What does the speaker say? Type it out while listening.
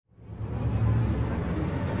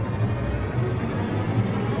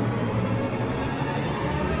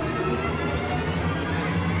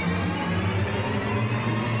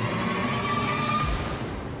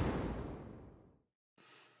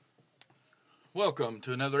Welcome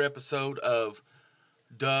to another episode of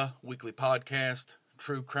Duh Weekly Podcast,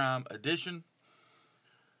 True Crime Edition.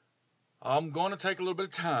 I'm going to take a little bit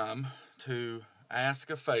of time to ask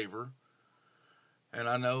a favor, and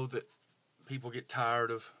I know that people get tired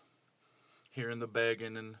of hearing the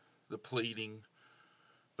begging and the pleading,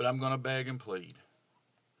 but I'm going to beg and plead.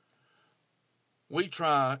 We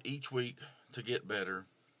try each week to get better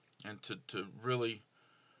and to really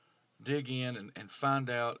dig in and find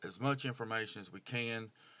out as much information as we can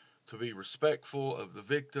to be respectful of the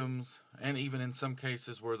victims, and even in some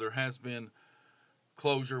cases where there has been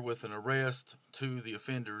closure with an arrest, to the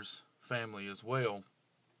offender's family as well.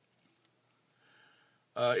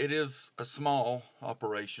 It is a small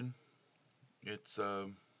operation. It's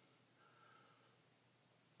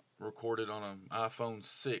recorded on an iPhone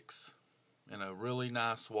 6 in a really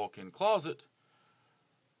nice walk-in closet,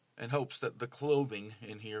 in hopes that the clothing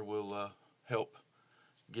in here will help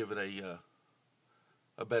give it a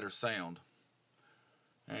better sound.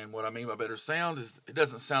 And what I mean by better sound is it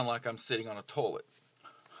doesn't sound like I'm sitting on a toilet.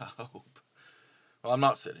 I hope. Well, I'm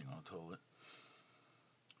not sitting on a toilet.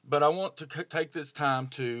 But I want to take this time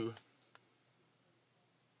to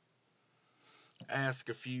ask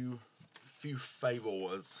a few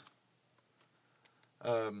favors.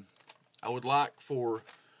 I would like for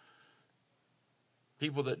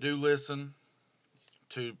people that do listen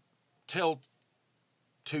to tell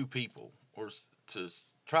two people, or to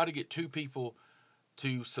try to get two people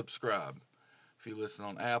to subscribe. If you listen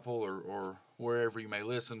on Apple or wherever you may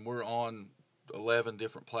listen, we're on 11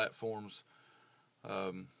 different platforms.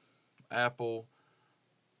 Apple,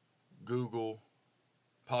 Google,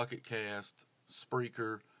 Pocket Cast,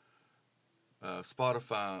 Spreaker,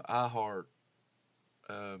 Spotify, iHeart,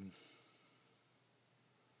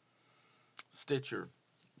 Stitcher.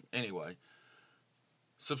 Anyway,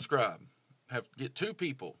 subscribe. Get two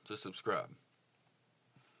people to subscribe.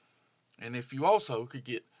 And if you also could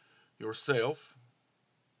get yourself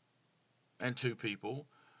and two people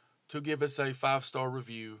to give us a 5-star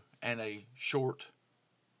review and a short,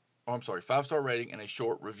 5-star rating and a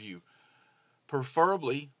short review.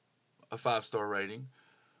 Preferably a 5-star rating.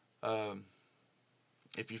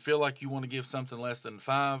 If you feel like you want to give something less than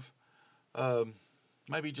 5,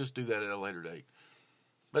 maybe just do that at a later date.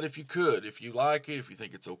 But if you like it, if you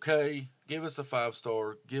think it's okay, give us a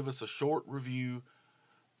 5-star, give us a short review,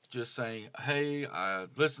 just saying, hey, I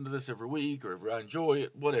listen to this every week, or I enjoy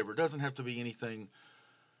it, whatever. It doesn't have to be anything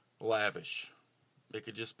lavish. It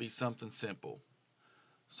could just be something simple.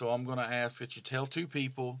 So I'm going to ask that you tell two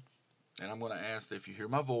people, and I'm going to ask that if you hear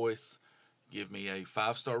my voice, give me a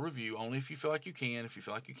 5-star review, only if you feel like you can. If you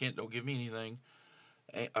feel like you can't, don't give me anything.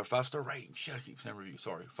 A 5-star rating. Shit, I keep saying review.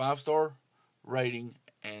 Sorry. 5-star rating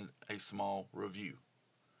and a small review.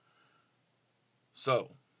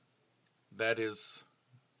 So, that is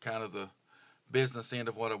kind of the business end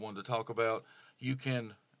of what I wanted to talk about. You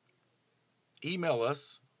can email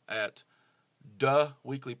us at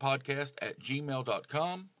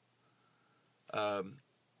duhweeklypodcast@gmail.com.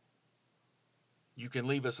 You can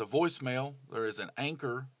leave us a voicemail. There is an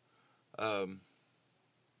Anchor. I've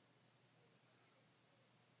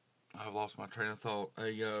lost my train of thought.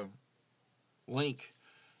 A link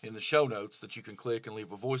in the show notes that you can click and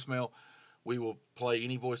leave a voicemail. We will play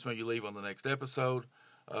any voicemail you leave on the next episode.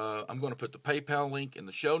 I'm going to put the PayPal link in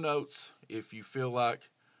the show notes. If you feel like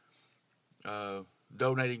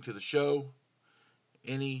donating to the show,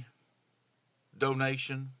 any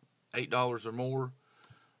donation, $8 or more,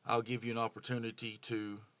 I'll give you an opportunity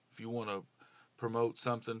to, if you want to promote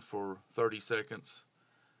something for 30 seconds,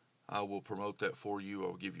 I will promote that for you.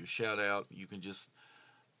 I'll give you a shout out. You can just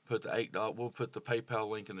put the $8, we'll put the PayPal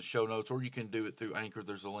link in the show notes, or you can do it through Anchor.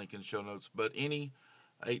 There's a link in the show notes. But any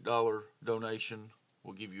 $8 donation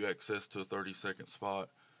will give you access to a 30-second spot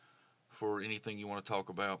for anything you want to talk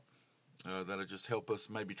about. That'll just help us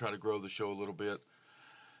maybe try to grow the show a little bit.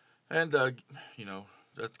 And,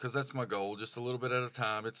 because that's my goal, just a little bit at a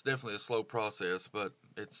time. It's definitely a slow process, but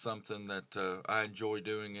it's something that I enjoy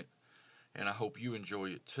doing it, and I hope you enjoy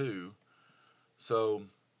it too. So,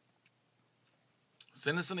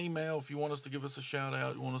 send us an email if you want us to give us a shout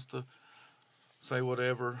out, you want us to say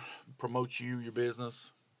whatever, promote you, your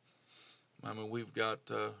business. I mean, we've got,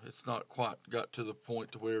 it's not quite got to the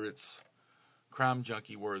point to where it's crime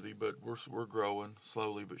junkie worthy, but we're growing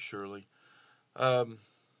slowly but surely.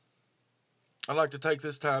 I'd like to take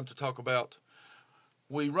this time to talk about,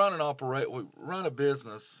 we run a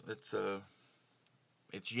business. It's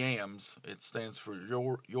YAMS. It stands for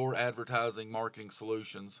Your Advertising Marketing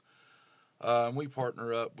Solutions. We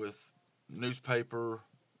partner up with newspaper,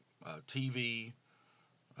 TV,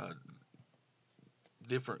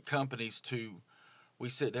 different companies we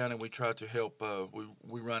sit down and we try to help.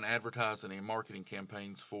 We run advertising and marketing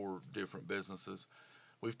campaigns for different businesses.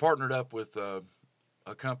 We've partnered up with a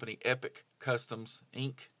company, Epic Customs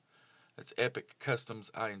Inc. That's Epic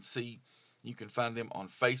Customs Inc. You can find them on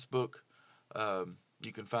Facebook.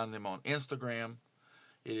 You can find them on Instagram.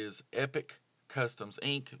 It is Epic Customs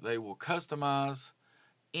Inc. They will customize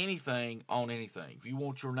anything on anything. If you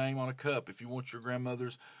want your name on a cup, if you want your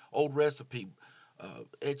grandmother's old recipe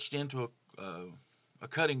etched into a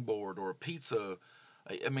cutting board or a pizza,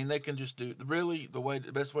 I mean, they can just do, really, the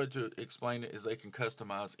best way to explain it is they can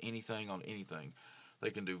customize anything on anything.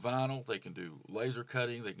 They can do vinyl, they can do laser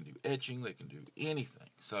cutting, they can do etching, they can do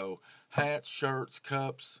anything. So hats, shirts,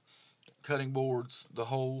 cups, cutting boards, the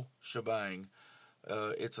whole shebang.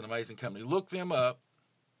 It's an amazing company. Look them up.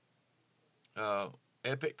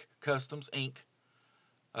 Epic Customs Inc.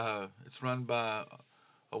 It's run by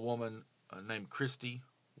a woman named Christy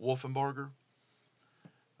Wolfenbarger.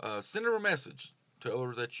 Send her a message. Tell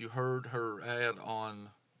her that you heard her ad on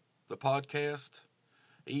the podcast.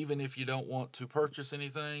 Even if you don't want to purchase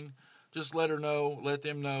anything, just let them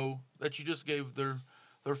know that you just gave their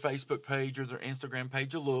Facebook page or their Instagram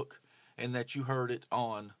page a look and that you heard it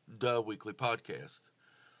on the Weekly Podcast.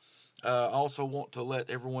 I also want to let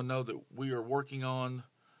everyone know that we are working on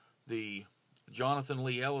the Jonathan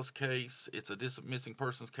Lee Ellis case. It's a missing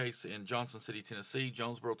persons case in Johnson City, Tennessee,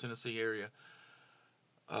 Jonesboro, Tennessee area.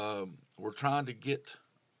 We're trying to get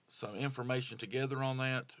some information together on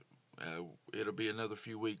that. It'll be another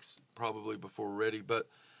few weeks probably before we're ready, but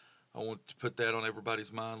I want to put that on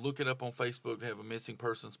everybody's mind. Look it up on Facebook. They have a missing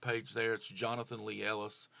persons page there. It's Jonathan Lee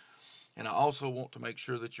Ellis. And I also want to make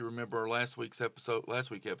sure that you remember our last week episode,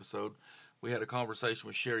 we had a conversation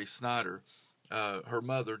with Sherry Snyder. Her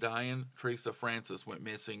mother, Diane Teresa Francis, went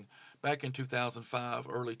missing back in 2005,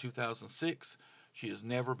 early 2006. She has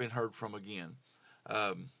never been heard from again.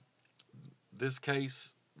 This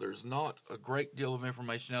case, there's not a great deal of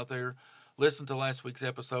information out there. Listen to last week's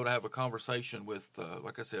episode. I have a conversation with,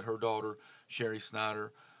 like I said, her daughter, Sherry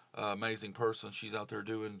Snyder, amazing person. She's out there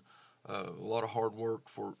doing a lot of hard work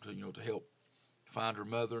to help find her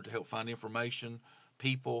mother, to help find information,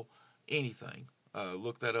 people, anything.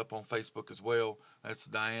 Look that up on Facebook as well. That's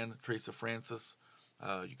Diane Teresa Francis.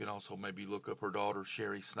 You can also maybe look up her daughter,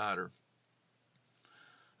 Sherry Snyder.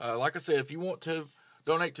 Like I said, if you want to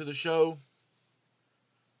donate to the show,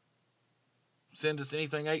 send us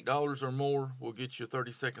anything, $8 or more. We'll get you a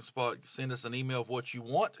 30-second spot. Send us an email of what you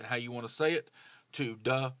want and how you want to say it to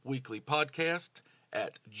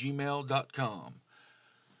theweeklypodcast@gmail.com.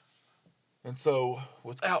 And so,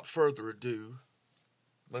 without further ado,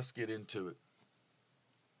 let's get into it.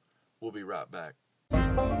 We'll be right back.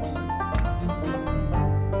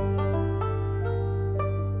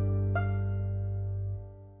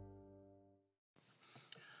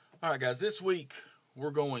 All right, guys, this week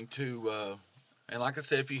we're going to, and like I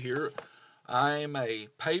said, if you hear, I'm a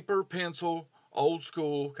paper, pencil, old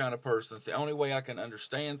school kind of person. It's the only way I can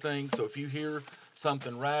understand things. So if you hear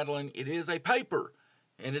something rattling, it is a paper,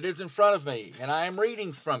 and it is in front of me, and I am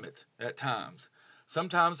reading from it at times.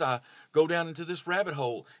 Sometimes I go down into this rabbit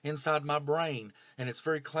hole inside my brain, and it's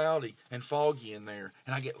very cloudy and foggy in there,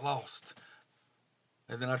 and I get lost.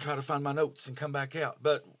 And then I try to find my notes and come back out.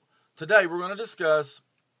 But today we're going to discuss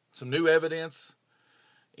some new evidence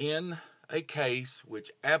in a case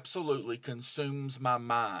which absolutely consumes my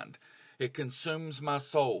mind. It consumes my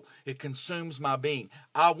soul. It consumes my being.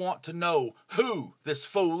 I want to know who this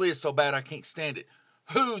fool is so bad I can't stand it.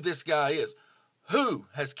 Who this guy is. Who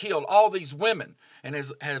has killed all these women and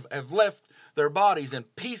have left their bodies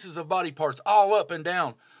and pieces of body parts all up and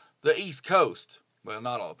down the East Coast. Well,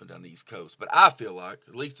 not all up and down the East Coast, but I feel like,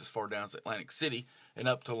 at least as far down as Atlantic City and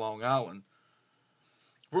up to Long Island.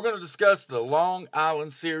 We're going to discuss the Long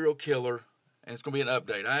Island serial killer, and it's going to be an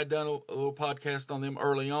update. I had done a little podcast on them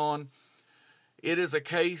early on. It is a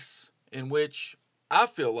case in which I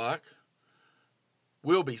feel like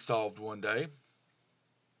will be solved one day.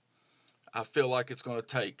 I feel like it's going to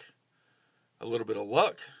take a little bit of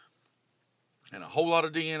luck and a whole lot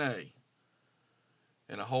of DNA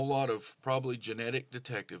and a whole lot of probably genetic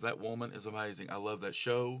detective. That woman is amazing. I love that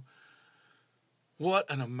show. What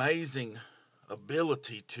an amazing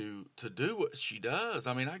ability to do what she does.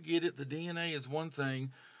 I mean, I get it. The DNA is one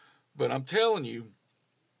thing, but I'm telling you,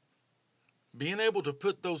 being able to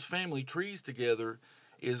put those family trees together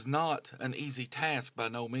is not an easy task by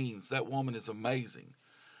no means. That woman is amazing.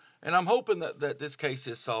 And I'm hoping that this case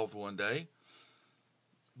is solved one day,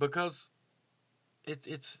 because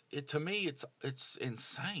to me it's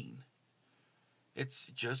insane. It's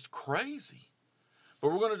just crazy. But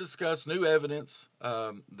we're going to discuss new evidence.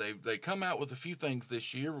 They come out with a few things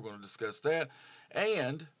this year. We're going to discuss that.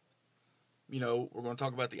 And, we're going to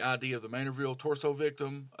talk about the ID of the Manorville torso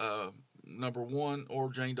victim, number 1,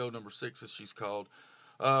 or Jane Doe number 6, as she's called.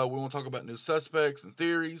 We want to talk about new suspects and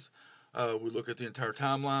theories. We look at the entire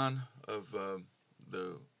timeline of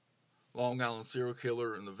the Long Island serial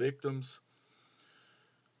killer and the victims.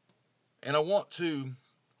 And I don't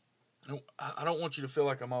want you to feel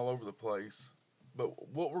like I'm all over the place, but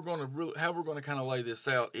how we're going to kind of lay this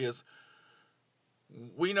out is,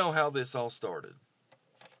 we know how this all started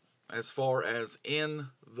as far as in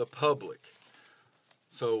the public.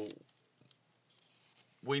 So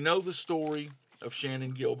we know the story of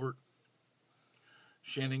Shannan Gilbert.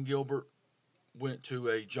 Shannan Gilbert went to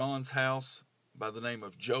a John's house by the name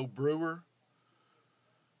of Joe Brewer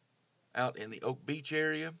out in the Oak Beach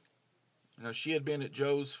area. Now, she had been at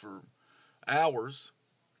Joe's for hours.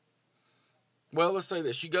 Well, let's say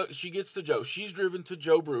this. She gets to Joe. She's driven to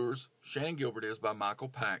Joe Brewer's, Shannan Gilbert is, by Michael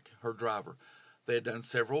Pack, her driver. They had done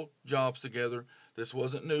several jobs together. This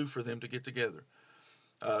wasn't new for them to get together.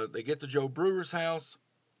 They get to Joe Brewer's house.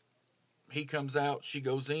 He comes out. She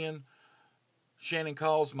goes in. Shannan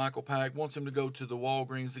calls Michael Pack, wants him to go to the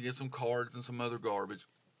Walgreens to get some cards and some other garbage.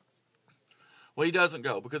 Well, he doesn't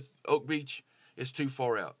go because Oak Beach is too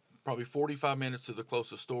far out. Probably 45 minutes to the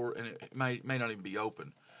closest store, and it may not even be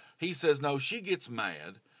open. He says no. She gets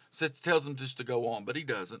mad, tells him just to go on, but he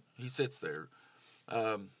doesn't. He sits there.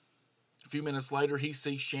 A few minutes later, he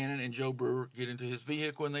sees Shannan and Joe Brewer get into his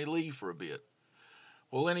vehicle, and they leave for a bit.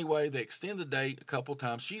 Well, anyway, they extend the date a couple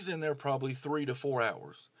times. She's in there probably 3 to 4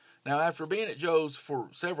 hours. Now, after being at Joe's for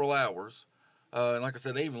several hours, and like I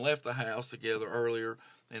said, they even left the house together earlier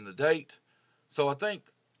in the date. So I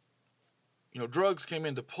think, drugs came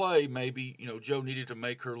into play. Maybe, Joe needed to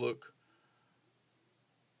make her look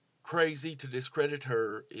crazy to discredit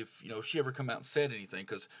her if, she ever come out and said anything.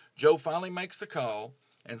 Because Joe finally makes the call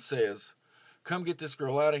and says, come get this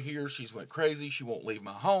girl out of here. She's went crazy. She won't leave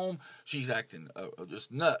my home. She's acting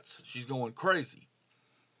just nuts. She's going crazy.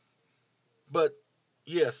 But,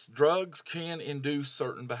 yes, drugs can induce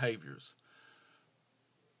certain behaviors.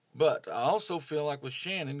 But I also feel like with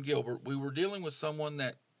Shannan Gilbert, we were dealing with someone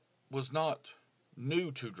that was not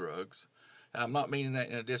new to drugs. I'm not meaning that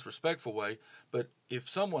in a disrespectful way, but if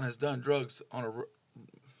someone has done drugs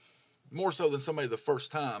more so than somebody the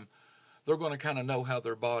first time, they're going to kind of know how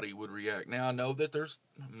their body would react. Now, I know that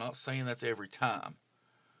I'm not saying that's every time,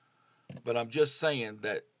 but I'm just saying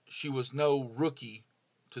that she was no rookie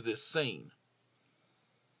to this scene.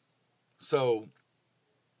 So,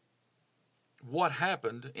 what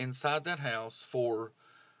happened inside that house for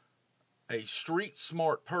a street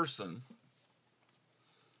smart person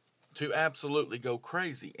to absolutely go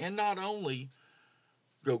crazy? And not only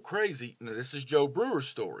go crazy, now this is Joe Brewer's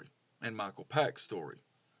story and Michael Pack's story,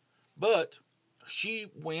 but she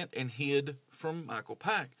went and hid from Michael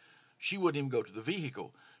Pack. She wouldn't even go to the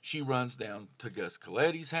vehicle. She runs down to Gus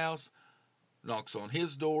Coletti's house, knocks on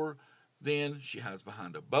his door, then she hides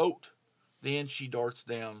behind a boat, then she darts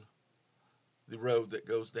down the road that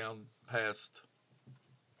goes down past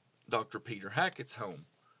Dr. Peter Hackett's home,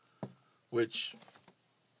 which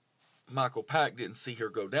Michael Pack didn't see her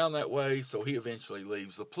go down that way, so he eventually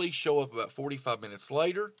leaves. The police show up about 45 minutes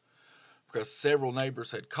later because several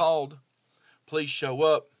neighbors had called. Police show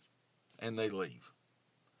up, and they leave.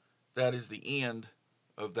 That is the end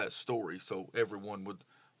of that story, so everyone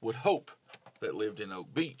would hope that lived in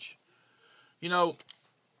Oak Beach.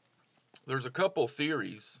 There's a couple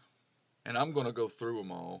theories, and I'm going to go through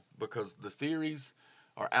them all because the theories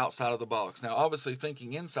are outside of the box. Now, obviously,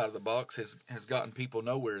 thinking inside of the box has gotten people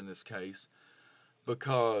nowhere in this case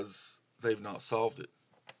because they've not solved it.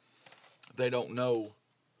 They don't know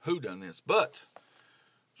who done this. But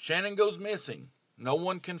Shannan goes missing. No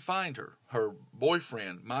one can find her. Her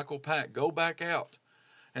boyfriend, Michael Pack, go back out,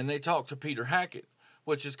 and they talk to Peter Hackett,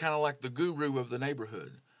 which is kind of like the guru of the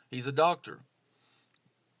neighborhood. He's a doctor.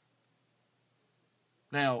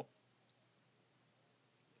 Now,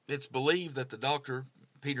 it's believed that the doctor,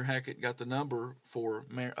 Peter Hackett, got the number for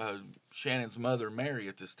Shannan's mother, Mary,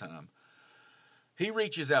 at this time. He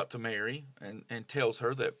reaches out to Mary and tells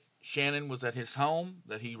her that Shannan was at his home,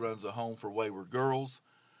 that he runs a home for wayward girls,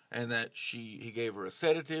 and that he gave her a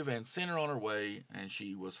sedative and sent her on her way, and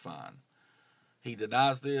she was fine. He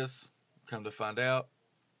denies this. Come to find out,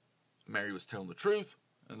 Mary was telling the truth,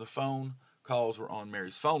 and the phone calls were on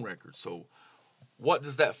Mary's phone record. So, what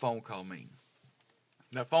does that phone call mean?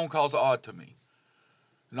 That phone call's odd to me.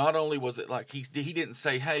 Not only was it like he didn't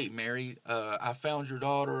say, hey, Mary, I found your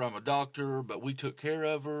daughter, I'm a doctor, but we took care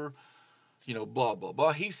of her. blah, blah,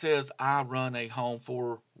 blah. He says, I run a home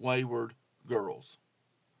for wayward girls.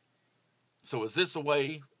 So is this a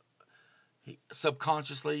way,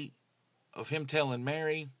 subconsciously, of him telling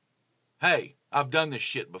Mary, hey, I've done this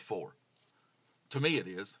shit before? To me it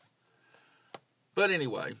is. But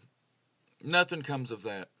anyway, nothing comes of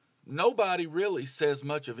that. Nobody really says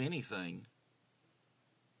much of anything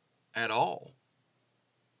at all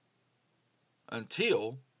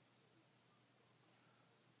until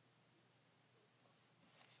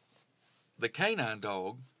the canine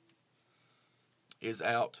dog is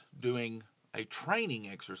out doing a training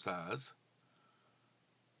exercise,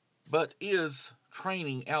 but is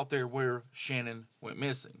training out there where Shannon went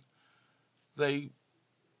missing. They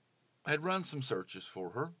had run some searches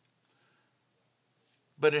for her,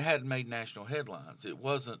 but it hadn't made national headlines. It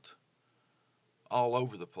wasn't all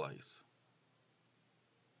over the place.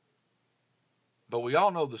 But we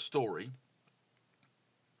all know the story.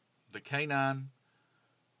 The canine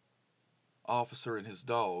officer and his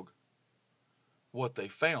dog, what they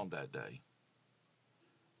found that day.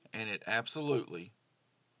 And it absolutely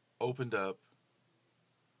opened up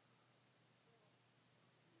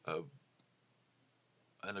a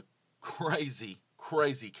crazy,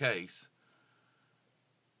 crazy case.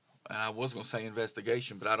 And I was going to say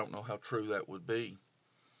investigation, but I don't know how true that would be.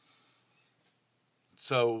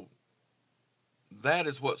 So that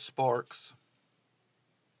is what sparks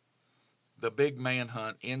the big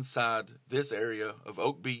manhunt inside this area of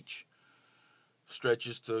Oak Beach,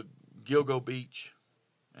 stretches to Gilgo Beach,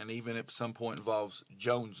 and even at some point involves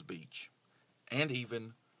Jones Beach, and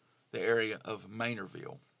even the area of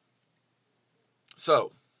Maynardville.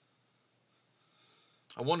 So,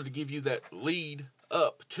 I wanted to give you that lead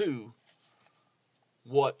up to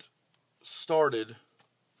what started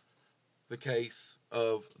the case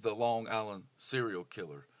of the Long Island serial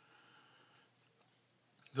killer.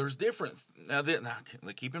 There's different... Now,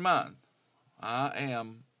 keep in mind, I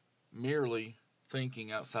am merely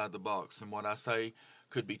thinking outside the box, and what I say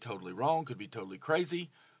could be totally wrong, could be totally crazy,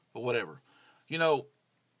 but whatever.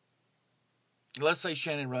 Let's say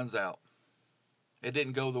Shannon runs out. It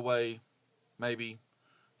didn't go the way maybe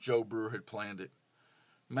Joe Brewer had planned it.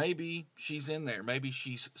 Maybe she's in there. Maybe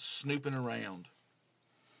she's snooping around.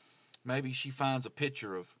 Maybe she finds a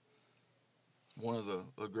picture of one of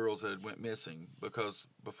the girls that had went missing, because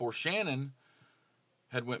before Shannon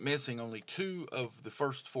had went missing, only 2 of the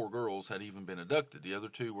first 4 girls had even been abducted. The other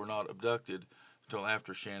 2 were not abducted until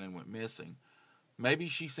after Shannon went missing. Maybe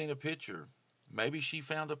she seen a picture. Maybe she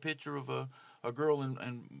found a picture of a girl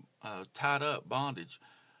in tied up, bondage.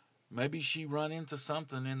 Maybe she run into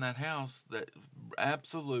something in that house that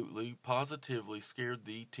absolutely, positively scared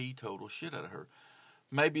the teetotal shit out of her.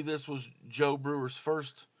 Maybe this was Joe Brewer's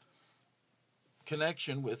first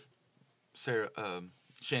connection with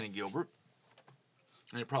Shannon Gilbert,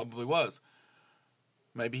 and it probably was.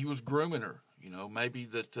 Maybe he was grooming her. Maybe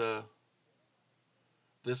that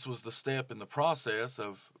this was the step in the process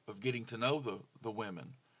of getting to know the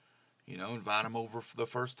women. Invite them over for the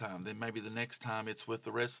first time. Then maybe the next time it's with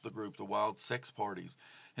the rest of the group, the wild sex parties.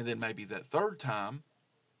 And then maybe that third time,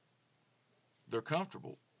 they're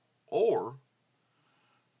comfortable. Or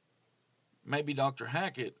maybe Dr.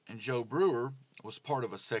 Hackett and Joe Brewer was part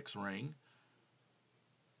of a sex ring,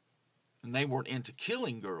 and they weren't into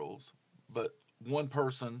killing girls, but one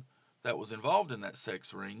person that was involved in that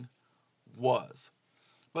sex ring was.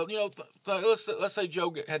 But, let's say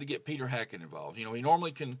Joe had to get Peter Hackett involved. He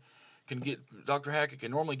normally can get, Dr. Hackett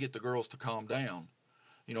can normally get the girls to calm down,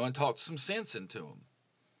 and talk some sense into them.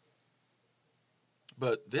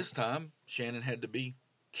 But this time, Shannon had to be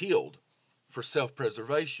killed for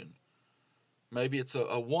self-preservation. Maybe it's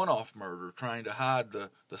a one-off murder trying to hide the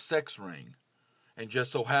sex ring. And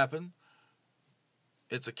just so happened,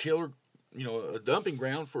 it's a killer, a dumping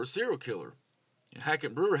ground for a serial killer. And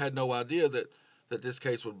Hackett and Brewer had no idea that this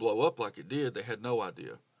case would blow up like it did. They had no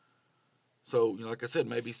idea. So, like I said,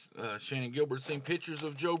 maybe Shannon Gilbert seen pictures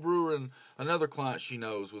of Joe Brewer and another client she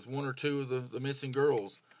knows with 1 or 2 of the missing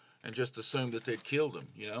girls and just assumed that they'd killed him,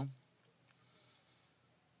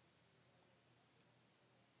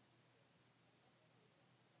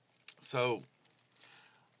 So,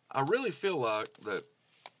 I really feel like that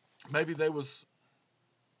maybe they was...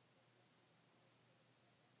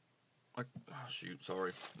 Like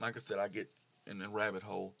I said, I get in a rabbit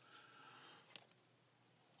hole.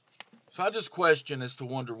 So I just question as to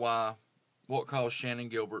wonder what caused Shannon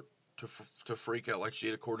Gilbert to freak out like she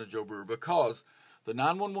did, according to Joe Brewer. Because the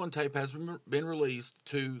 911 tape has been released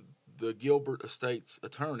to the Gilbert estate's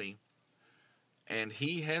attorney, and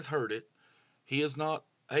he has heard it. He is not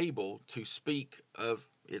able to speak of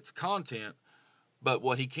its content, but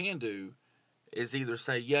what he can do is either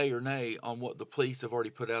say yay or nay on what the police have already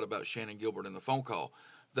put out about Shannan Gilbert in the phone call.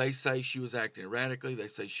 They say she was acting erratically. They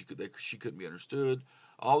say she couldn't be understood.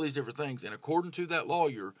 All these different things. And according to that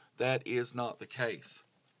lawyer, that is not the case.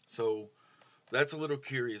 So that's a little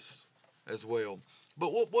curious as well.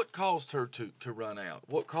 But what caused her to run out?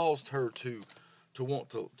 What caused her to want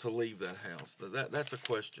to leave that house? That's a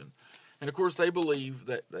question. And of course, they believe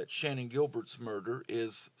that Shannan Gilbert's murder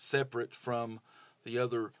is separate from the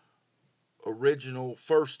other original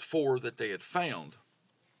first 4 that they had found.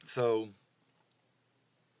 So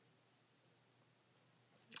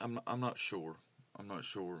I'm not sure. I'm not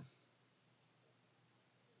sure.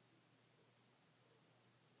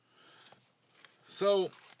 So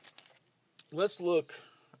let's look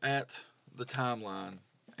at the timeline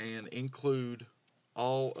and include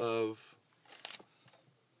all of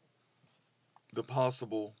the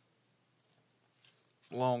possible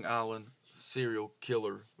Long Island serial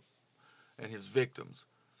killer and his victims.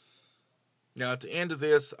 Now, at the end of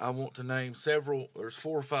this, I want to name several. There's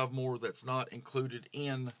 4 or 5 more that's not included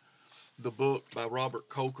in the book by Robert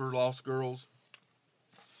Coker, Lost Girls.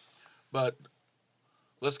 But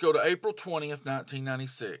let's go to April 20th,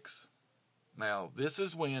 1996. Now, this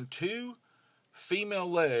is when 2 female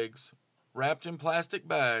legs wrapped in plastic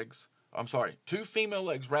bags, 2 female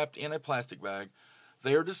legs wrapped in a plastic bag,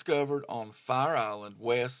 they are discovered on Fire Island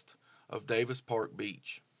west of Davis Park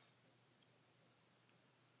Beach.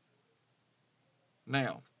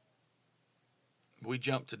 Now, we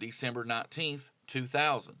jump to December 19th,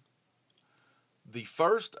 2000. The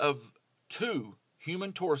first of 2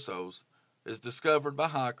 human torsos is discovered by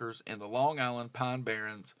hikers in the Long Island Pine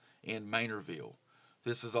Barrens in Maynardville.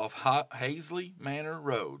 This is off Hazley Manor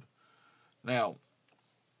Road. Now,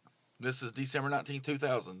 this is December 19,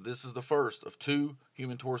 2000. This is the first of 2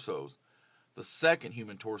 human torsos. The second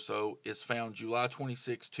human torso is found July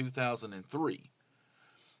 26, 2003.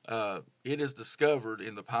 It is discovered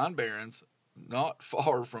in the Pine Barrens, not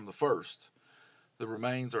far from the first. The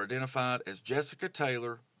remains are identified as Jessica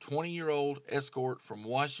Taylor, 20-year-old escort from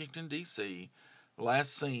Washington, D.C.,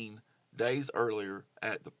 last seen days earlier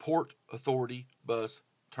at the Port Authority bus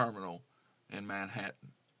terminal in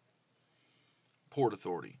Manhattan. Port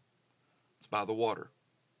Authority. It's by the water.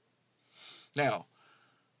 Now,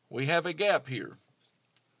 we have a gap here.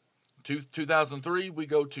 2003, we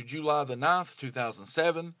go to July the 9th,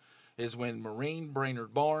 2007, is when Maureen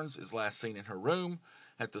Brainerd Barnes is last seen in her room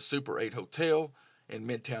at the Super 8 Hotel in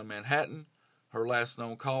Midtown Manhattan. Her last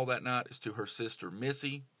known call that night is to her sister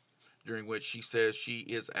Missy, during which she says she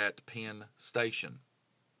is at Penn Station.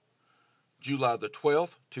 July the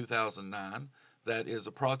 12th, 2009, that is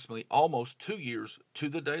approximately almost 2 years to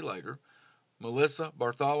the day later, Melissa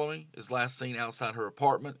Bartholomew is last seen outside her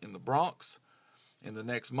apartment in the Bronx. In the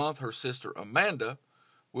next month, her sister Amanda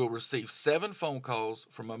will receive 7 phone calls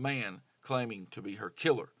from a man claiming to be her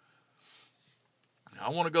killer. Now, I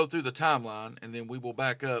want to go through the timeline, and then we will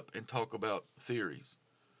back up and talk about theories.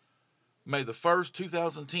 May the 1st,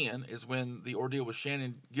 2010 is when the ordeal with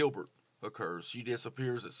Shannan Gilbert occurs. She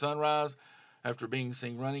disappears at sunrise after being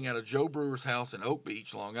seen running out of Joe Brewer's house in Oak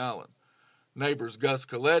Beach, Long Island. Neighbors Gus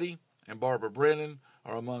Coletti and Barbara Brennan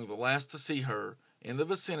are among the last to see her in the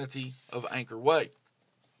vicinity of Anchor Way.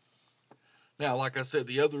 Now, like I said,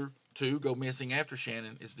 the other 2 go missing after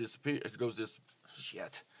Shannan is disappeared.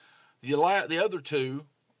 The other 2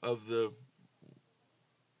 of the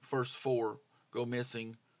first 4 go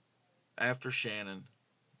missing after Shannan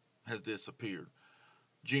has disappeared.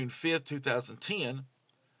 June 5th, 2010,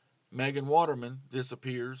 Megan Waterman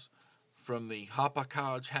disappears from the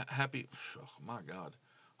Hopakaj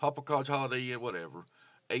Hopakaj Holiday Inn, whatever.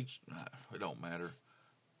 It don't matter.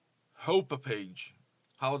 Hopapage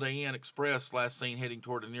Holiday Inn Express, last seen heading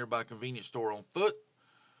toward a nearby convenience store on foot.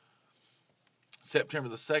 September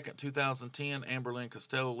the 2nd, 2010, Amberlynn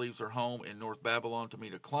Costello leaves her home in North Babylon to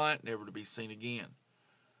meet a client, never to be seen again.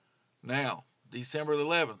 Now, December the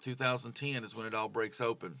 11th, 2010 is when it all breaks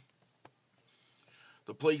open.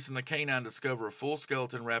 The police and the canine discover a full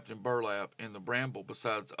skeleton wrapped in burlap in the bramble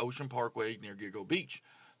beside Ocean Parkway near Giggle Beach,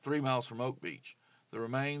 3 miles from Oak Beach. The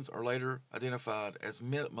remains are later identified as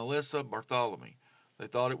Melissa Bartholomew. They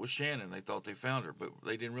thought it was Shannan. They thought they found her, but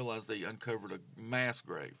they didn't realize they uncovered a mass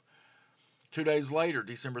grave. 2 days later,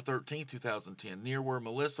 December 13, 2010, near where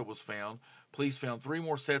Melissa was found, police found 3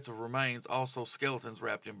 more sets of remains, also skeletons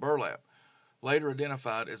wrapped in burlap, later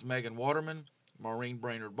identified as Megan Waterman, Maureen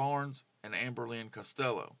Brainerd Barnes, and Amberlynn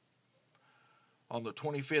Costello. On the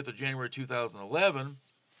 25th of January 2011,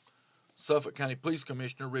 Suffolk County Police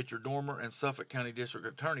Commissioner Richard Dormer and Suffolk County District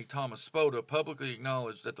Attorney Thomas Spoda publicly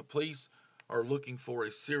acknowledged that the police are looking for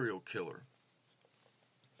a serial killer.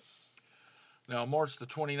 Now, March the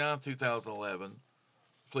 29th, 2011,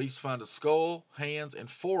 police find a skull, hands, and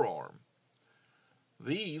forearm.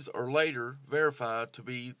 These are later verified to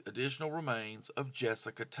be additional remains of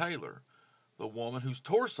Jessica Taylor, the woman whose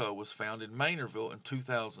torso was found in Maynardville in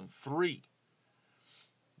 2003.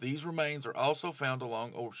 These remains are also found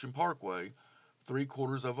along Ocean Parkway,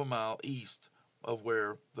 3/4 of a mile east of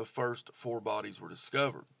where the first 4 bodies were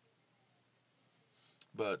discovered.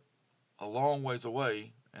 But a long ways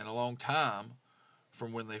away and a long time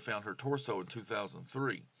from when they found her torso in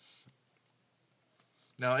 2003.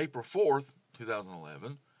 Now, April 4th,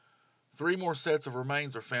 2011, 3 more sets of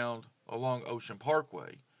remains are found along Ocean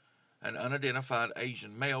Parkway. An unidentified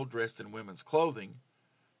Asian male dressed in women's clothing,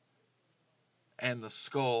 and the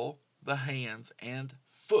skull, the hands, and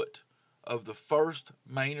foot of the first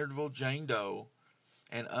Maynardville Jane Doe,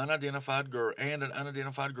 an unidentified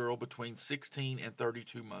girl between 16 and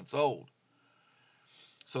 32 months old.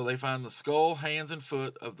 So they find the skull, hands, and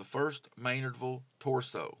foot of the first Maynardville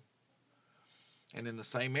torso. And in the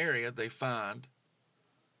same area, they find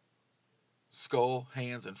skull,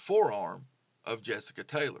 hands, and forearm of Jessica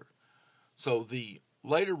Taylor. So the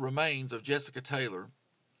later remains of Jessica Taylor,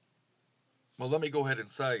 well, let me go ahead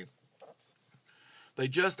and say, they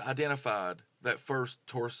just identified that first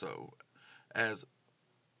torso as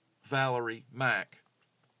Valerie Mack,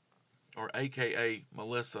 or a.k.a.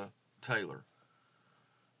 Melissa Taylor,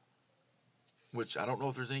 which I don't know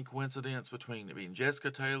if there's any coincidence between it being Jessica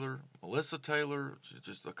Taylor, Melissa Taylor, which is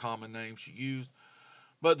just a common name she used.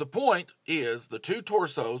 But the point is, the 2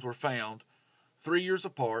 torsos were found 3 years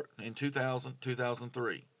apart in 2000,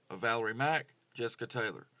 2003, of Valerie Mack, Jessica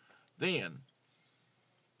Taylor. Then,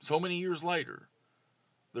 so many years later,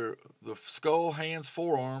 the skull, hands,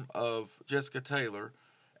 forearm of Jessica Taylor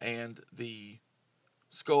and the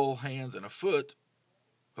skull, hands, and a foot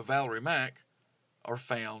of Valerie Mack are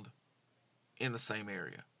found in the same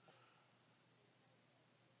area.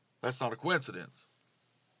 That's not a coincidence.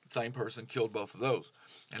 The same person killed both of those.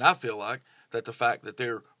 And I feel like that the fact that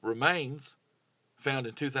their remains found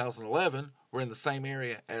in 2011 were in the same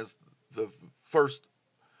area as the first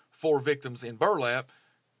 4 victims in Burlap,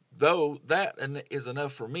 though that is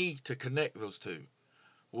enough for me to connect those two.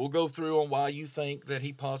 We'll go through on why you think that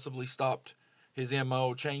he possibly stopped his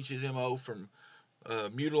MO, changed his MO from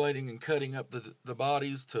mutilating and cutting up the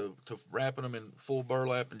bodies to wrapping them in full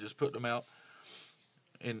burlap and just putting them out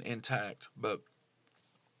intact. But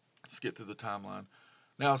let's get through the timeline.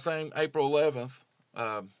 Now, same April 11th,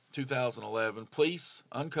 2011, police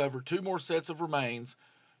uncovered 2 more sets of remains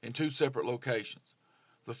in 2 separate locations.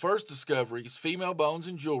 The first discovery is female bones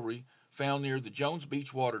and jewelry found near the Jones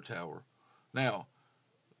Beach water tower. Now,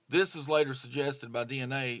 this is later suggested by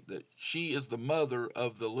DNA that she is the mother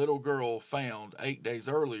of the little girl found 8 days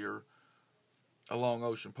earlier along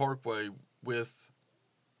Ocean Parkway with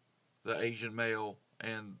the Asian male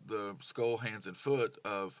and the skull, hands, and foot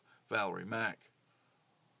of Valerie Mack.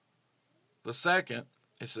 The second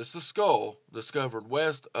is just a skull discovered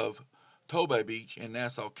west of Tobay Beach in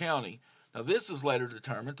Nassau County. Now, this is later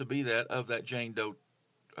determined to be that of that Jane Doe,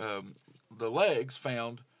 the legs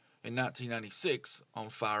found in 1996 on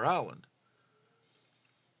Fire Island.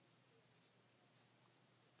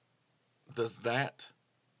 Does that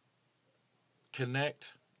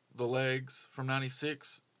connect the legs from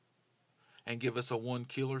 96 and give us a one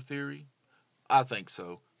killer theory? I think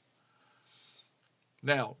so.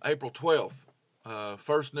 Now, April 12th,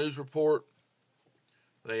 first news report.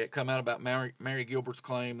 They had come out about Mary Gilbert's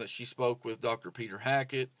claim that she spoke with Dr. Peter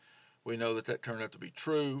Hackett. We know that turned out to be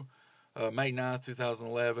true. May 9th,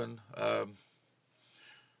 2011,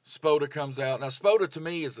 Spoda comes out. Now, Spoda to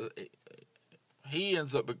me he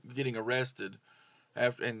ends up getting arrested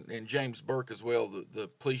after, and James Burke as well, the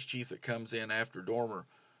police chief that comes in after Dormer.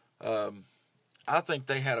 I think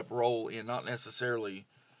they had a role in not necessarily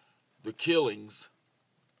the killings,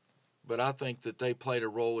 but I think that they played a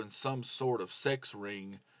role in some sort of sex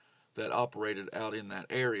ring that operated out in that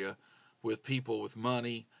area with people with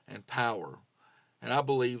money and power. And I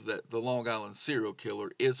believe that the Long Island serial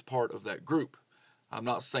killer is part of that group. I'm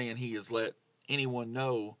not saying he has let anyone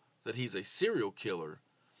know that he's a serial killer,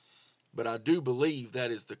 but I do believe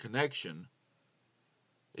that is the connection,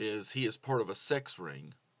 is he is part of a sex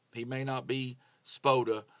ring. He may not be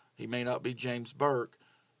Spoda, he may not be James Burke,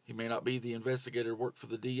 he may not be the investigator who worked for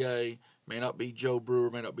the DA, may not be Joe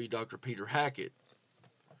Brewer, may not be Dr. Peter Hackett,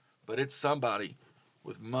 but it's somebody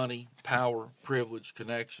with money, power, privilege,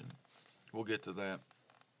 connection. We'll get to that.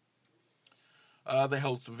 They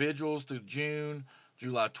hold some vigils through June.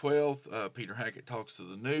 July 12th, Peter Hackett talks to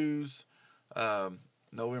the news.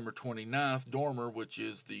 November 29th, Dormer, which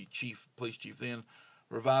is the police chief then,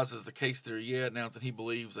 revises the case theory yet, announcing he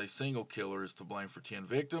believes a single killer is to blame for 10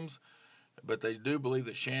 victims, but they do believe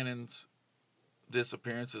that Shannon's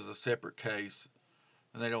disappearance is a separate case,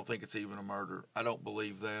 and they don't think it's even a murder. I don't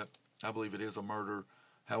believe that. I believe it is a murder.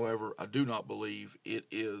 However, I do not believe it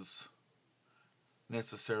is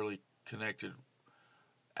necessarily connected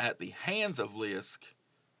at the hands of Lisk,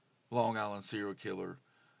 Long Island serial killer,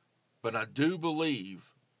 but I do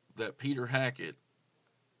believe that Peter Hackett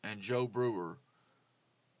and Joe Brewer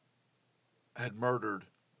had murdered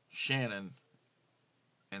Shannon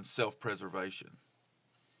in self-preservation.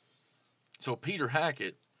 So Peter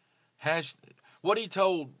Hackett has, what he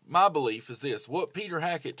told, my belief is this, what Peter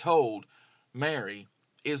Hackett told Mary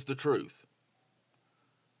is the truth.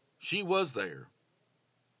 She was there.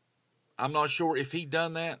 I'm not sure if he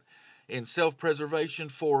done that in self-preservation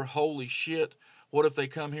for holy shit, what if they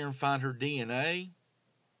come here and find her DNA?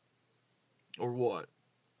 Or what?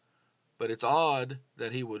 But it's odd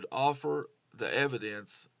that he would offer the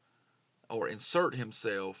evidence or insert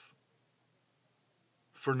himself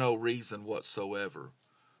for no reason whatsoever.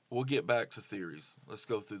 We'll get back to theories. Let's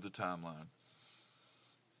go through the timeline.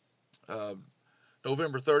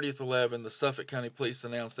 November 30th, 11, the Suffolk County Police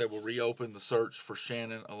announced they will reopen the search for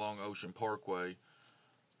Shannon along Ocean Parkway.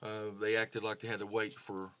 They acted like they had to wait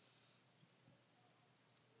for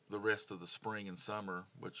the rest of the spring and summer,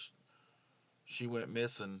 which she went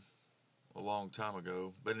missing a long time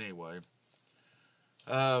ago. But anyway.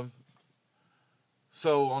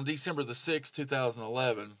 So on December the 6th,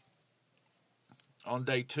 2011, on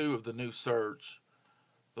day 2 of the new search,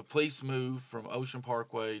 the police moved from Ocean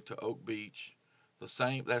Parkway to Oak Beach.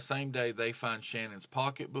 That same day, they find Shannon's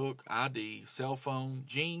pocketbook, ID, cell phone,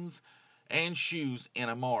 jeans, and shoes in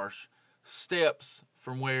a marsh, steps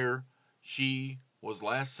from where she was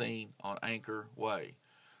last seen on Anchor Way.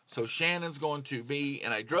 So Shannon's going to be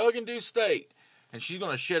in a drug-induced state, and she's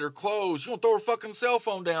going to shed her clothes. She's going to throw her fucking cell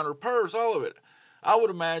phone down, her purse, all of it. I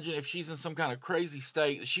would imagine if she's in some kind of crazy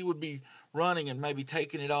state, she would be running and maybe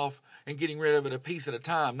taking it off and getting rid of it a piece at a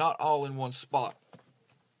time, not all in one spot.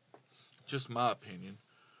 Just my opinion.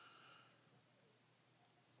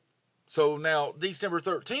 So now, December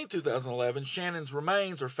 13, 2011, Shannon's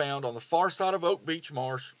remains are found on the far side of Oak Beach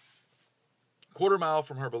Marsh, a quarter mile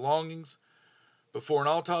from her belongings. Before an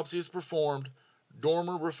autopsy is performed,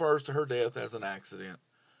 Dormer refers to her death as an accident.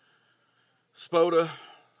 Spoda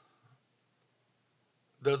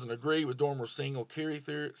doesn't agree with Dormer's single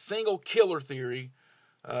killer theory.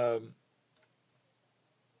 That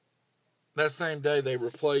same day, they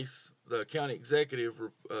replace the county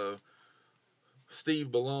executive, Steve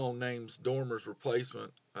Ballone, names Dormer's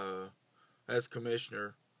replacement as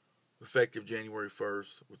commissioner, effective January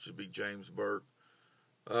 1st, which would be James Burke.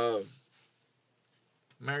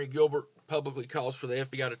 Mary Gilbert publicly calls for the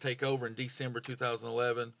FBI to take over in December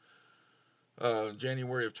 2011.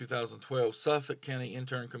 January of 2012, Suffolk County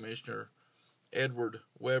Intern Commissioner Edward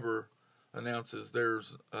Weber announces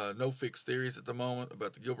there's no fixed theories at the moment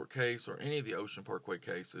about the Gilbert case or any of the Ocean Parkway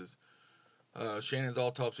cases. Shannon's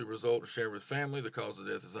autopsy results are shared with family. The cause of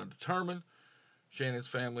death is undetermined. Shannon's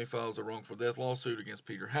family files a wrongful death lawsuit against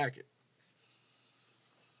Peter Hackett.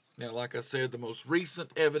 Now, like I said, the most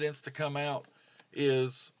recent evidence to come out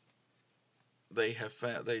is they have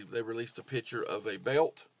found, they released a picture of a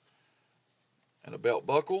belt and a belt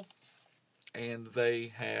buckle, and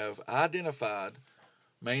they have identified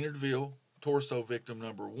Maynardville torso victim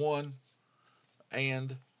number 1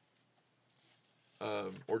 and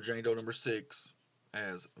or Jane Doe number 6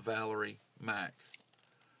 as Valerie Mack.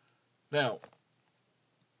 Now,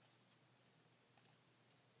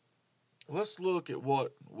 let's look at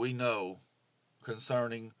what we know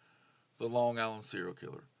concerning the Long Island serial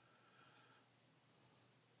killer.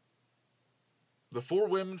 The 4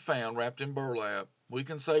 women found wrapped in burlap, we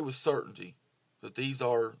can say with certainty that these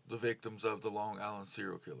are the victims of the Long Island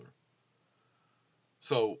serial killer.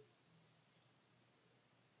 So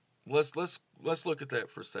let's look at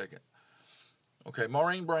that for a second. Okay,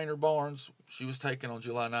 Maureen Brainerd Barnes, she was taken on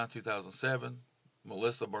July 9, 2007.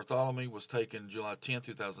 Melissa Bartholomew was taken July 10,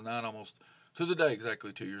 2009, almost to the day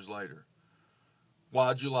exactly 2 years later.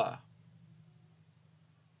 Why July?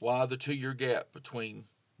 Why the 2-year gap between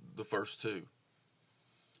the first two?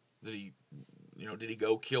 Did he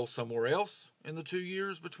go kill somewhere else in the 2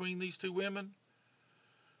 years between these 2 women?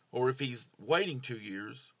 Or if he's waiting 2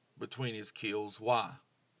 years between his kills, why?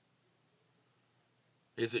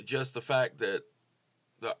 Is it just the fact that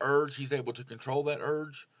the urge, he's able to control that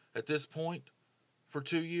urge at this point for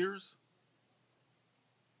 2 years?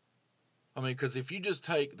 I mean, because if you just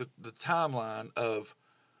take the timeline of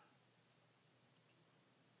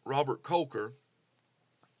Robert Kolker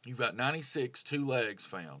You've got 96 two legs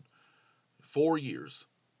found. 4 years.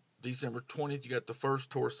 December 20th, you got the first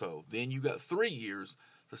torso. Then you got 3 years,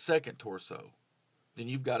 the second torso. Then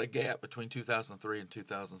you've got a gap between 2003 and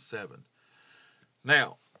 2007.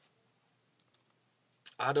 Now,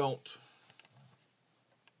 I don't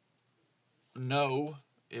know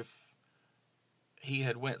if he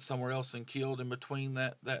had went somewhere else and killed in between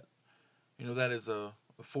that is a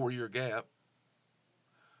 4-year gap.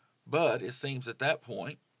 But it seems at that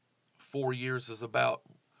point, 4 years is about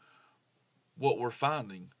what we're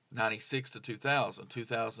finding, 96 to 2000,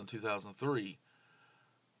 2000, 2003.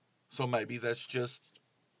 So maybe that's just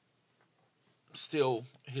still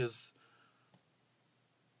his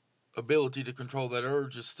ability to control that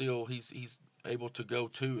urge is still, he's able to go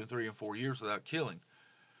 2 and 3 and 4 years without killing.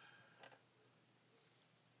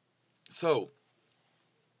 So,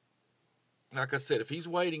 like I said, if he's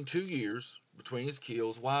waiting 2 years between his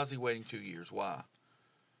kills, why is he waiting 2 years? Why?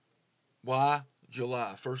 Why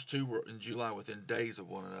July? First two were in July within days of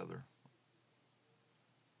one another.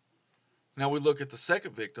 Now we look at the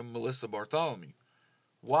second victim, Melissa Bartholomew.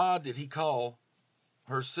 Why did he call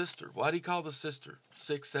her sister? Why did he call the sister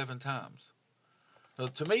 6, 7 times? Now,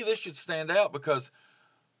 to me, this should stand out because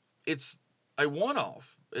it's a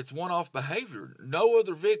one-off. It's one-off behavior. No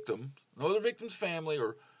other victim's family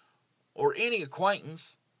or any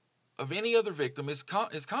acquaintance of any other victim is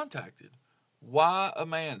contacted. Why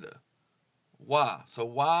Amanda? Why? So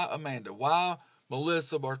why Amanda? Why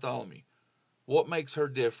Melissa Bartholomew? What makes her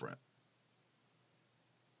different?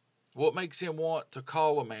 What makes him want to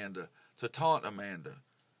call Amanda, to taunt Amanda?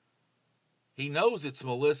 He knows it's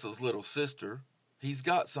Melissa's little sister. He's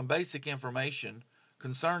got some basic information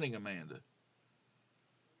concerning Amanda.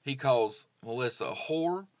 He calls Melissa a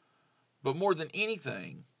whore, but more than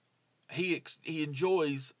anything, he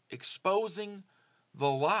enjoys exposing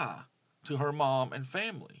the lie to her mom and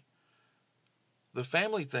family. The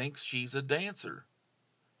family thinks she's a dancer.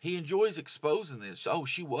 He enjoys exposing this. Oh,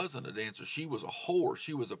 she wasn't a dancer. She was a whore.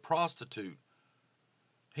 She was a prostitute.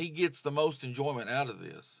 He gets the most enjoyment out of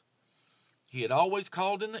this. He had always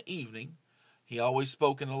called in the evening. He always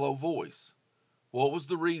spoke in a low voice. What was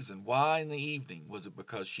the reason? Why in the evening? Was it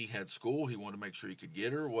because she had school? He wanted to make sure he could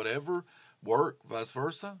get her, whatever? Work, vice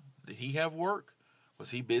versa? Did he have work?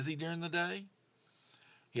 Was he busy during the day?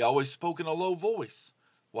 He always spoke in a low voice.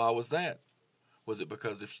 Why was that? Was it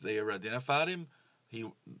because if they ever identified him, he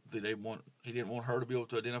didn't want her to be able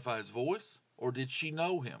to identify his voice? Or did she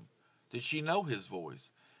know him? Did she know his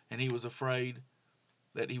voice? And he was afraid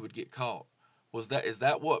that he would get caught. Is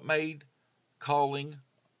that what made calling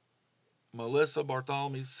Melissa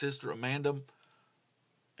Bartholomew's sister Amanda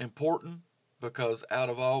important? Because out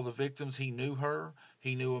of all the victims, he knew her,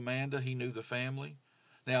 he knew Amanda, he knew the family.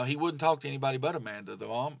 Now, he wouldn't talk to anybody but Amanda.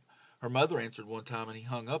 Her mother answered one time and he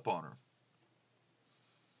hung up on her.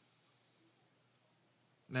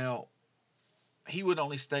 Now, he would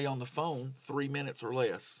only stay on the phone 3 minutes or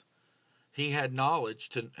less. He had knowledge,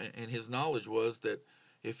 and his knowledge was that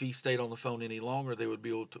if he stayed on the phone any longer, they would be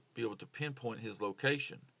able to pinpoint his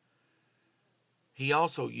location. He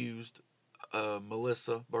also used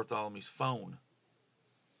Melissa Bartholomew's phone.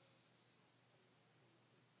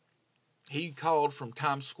 He called from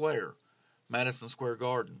Times Square, Madison Square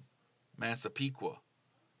Garden, Massapequa,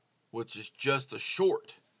 which is just a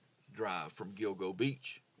short drive from Gilgo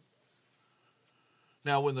Beach.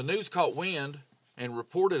 Now, when the news caught wind and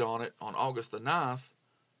reported on it on August the 9th,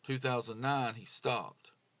 2009, he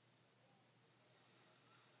stopped.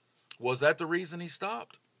 Was that the reason he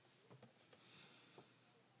stopped?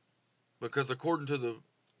 Because according to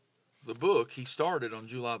the book, he started on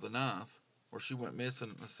July the 9th, or she went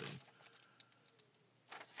missing. Let's see.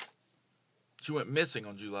 She went missing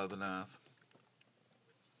on July the 9th.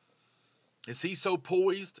 Is he so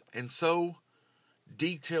poised and so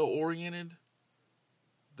detail-oriented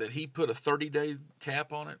that he put a 30-day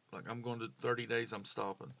cap on it? Like, I'm going to 30 days, I'm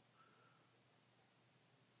stopping.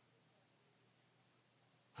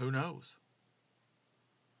 Who knows?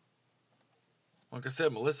 Like I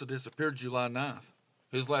said, Melissa disappeared July 9th.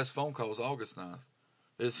 His last phone call was August 9th.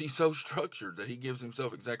 Is he so structured that he gives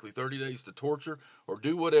himself exactly 30 days to torture or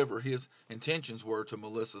do whatever his intentions were to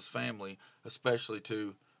Melissa's family, especially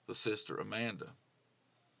to the sister Amanda?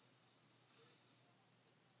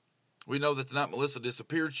 We know that the night Melissa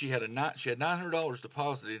disappeared, she had $900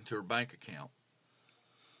 deposited into her bank account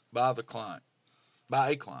by a client,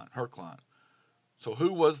 her client. So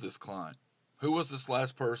who was this client? Who was this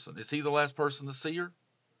last person? Is he the last person to see her?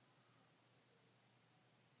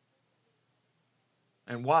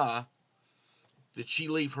 And why did she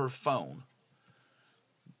leave her phone?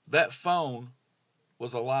 That phone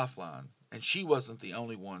was a lifeline. And she wasn't the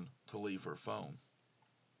only one to leave her phone.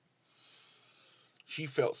 She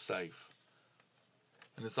felt safe.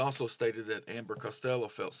 And it's also stated that Amber Costello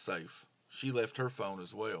felt safe. She left her phone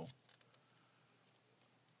as well.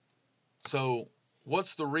 So,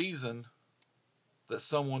 what's the reason that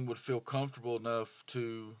someone would feel comfortable enough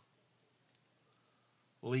to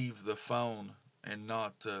leave the phone and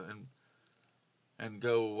not and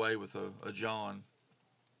go away with a John?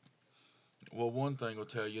 Well, one thing will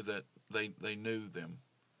tell you that they knew them.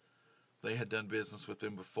 They had done business with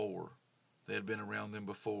them before. They had been around them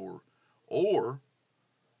before. Or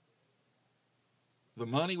the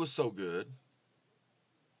money was so good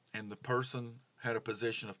and the person had a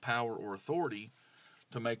position of power or authority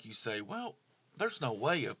to make you say, well, there's no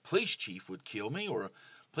way a police chief would kill me, or a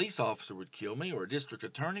police officer would kill me, or a district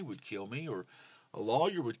attorney would kill me, or a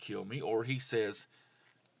lawyer would kill me. Or he says,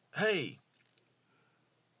 hey,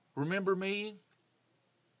 remember me?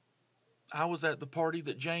 I was at the party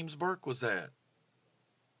that James Burke was at.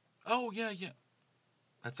 Oh, yeah.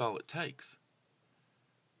 That's all it takes.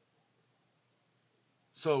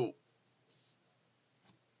 So,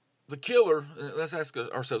 the killer, let's ask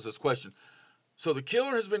ourselves this question. So the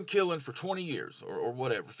killer has been killing for 20 years, or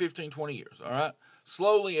whatever, 15, 20 years, all right?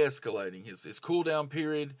 Slowly escalating his cool down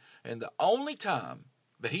period, and the only time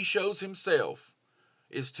that he shows himself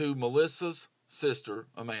is to Melissa's sister,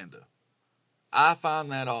 Amanda. I find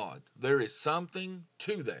that odd. There is something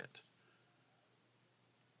to that.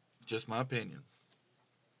 Just my opinion.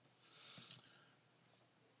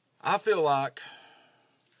 I feel like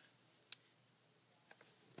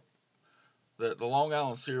that the Long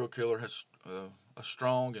Island serial killer has a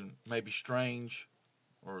strong and maybe strange,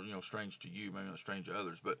 or strange to you, maybe not strange to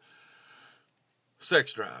others, but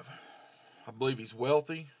sex drive. I believe he's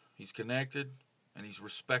wealthy, he's connected, and he's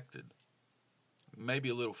respected. Maybe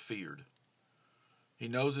a little feared. He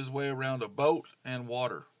knows his way around a boat and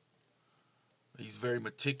water. He's very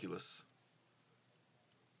meticulous.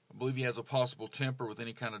 I believe he has a possible temper with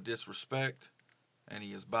any kind of disrespect, and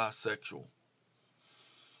he is bisexual.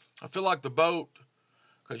 I feel like the boat,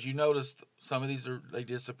 because you noticed some of these they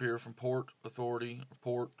disappear from port authority,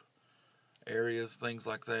 port areas, things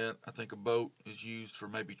like that. I think a boat is used for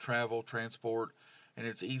maybe travel, transport, and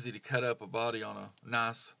it's easy to cut up a body on a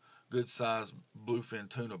nice, good-sized bluefin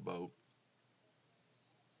tuna boat.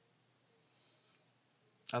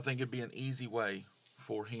 I think it'd be an easy way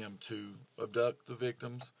for him to abduct the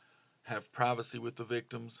victims, have privacy with the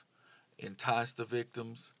victims, entice the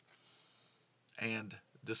victims, and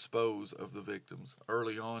dispose of the victims.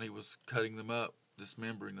 Early on, he was cutting them up,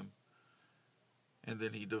 dismembering them, and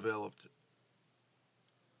then he developed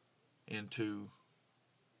into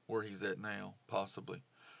where he's at now, possibly.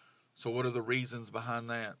 So what are the reasons behind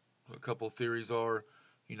that? A couple of theories are,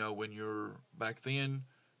 when you're back then,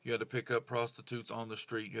 you had to pick up prostitutes on the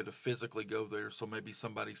street. You had to physically go there, so maybe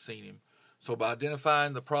somebody's seen him. So by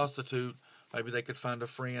identifying the prostitute, maybe they could find a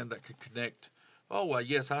friend that could connect. Oh,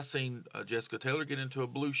 yes, I seen Jessica Taylor get into a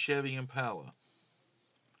blue Chevy Impala.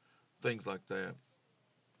 Things like that.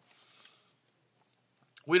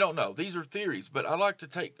 We don't know. These are theories, but I like to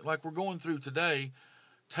take, like we're going through today,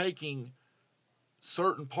 taking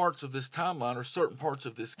certain parts of this timeline or certain parts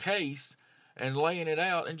of this case and laying it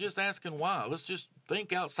out and just asking why. Let's just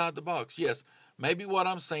think outside the box. Yes, maybe what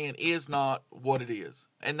I'm saying is not what it is,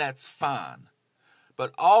 and that's fine.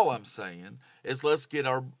 But all I'm saying is let's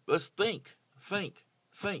think.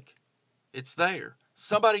 It's there.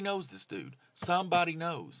 Somebody knows this dude. Somebody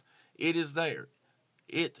knows. It is there.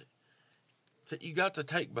 You got to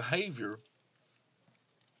take behavior,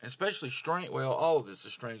 especially strange. Well, all of this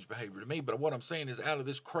is strange behavior to me, but what I'm saying is out of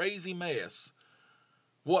this crazy mess,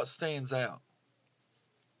 what stands out?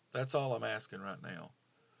 That's all I'm asking right now.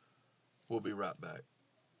 We'll be right back.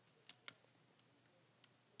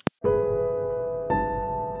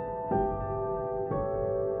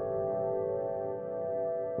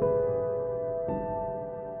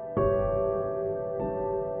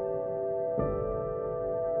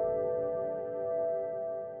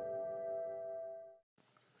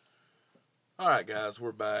 All right, guys,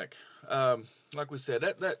 we're back. Like we said,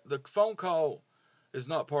 that the phone call is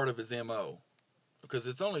not part of his MO because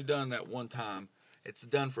it's only done that one time. It's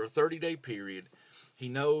done for a 30-day period. He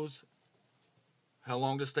knows how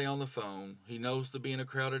long to stay on the phone. He knows to be in a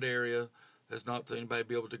crowded area. There's not to anybody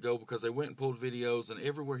be able to go because they went and pulled videos, and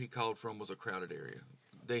everywhere he called from was a crowded area.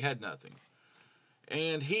 They had nothing.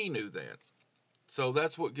 And he knew that. So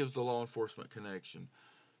that's what gives the law enforcement connection.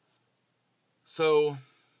 So,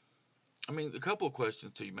 a couple of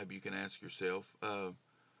questions to you maybe you can ask yourself.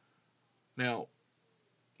 Now,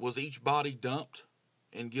 was each body dumped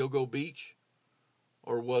in Gilgo Beach?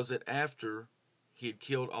 or was it after he had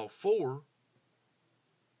killed all four,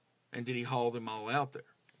 and did he haul them all out there?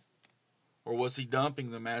 Or was he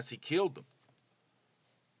dumping them as he killed them?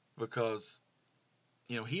 Because,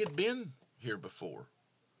 he had been here before.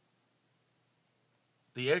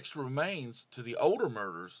 The extra remains to the older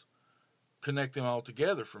murders connect them all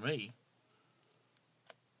together for me.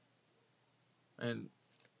 And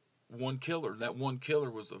that one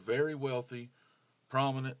killer was a very wealthy,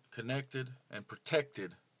 prominent, connected, and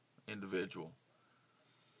protected individual.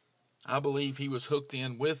 I believe he was hooked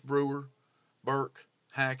in with Brewer, Burke,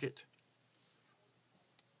 Hackett,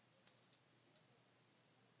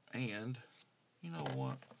 and you know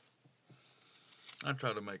what? I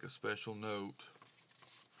try to make a special note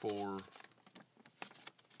for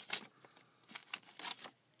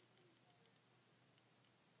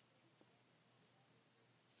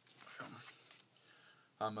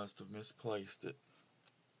I must have misplaced it.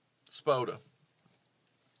 Spoda.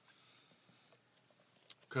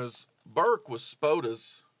 Because Burke was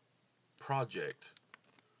Spoda's project.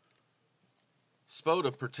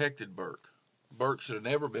 Spoda protected Burke. Burke should have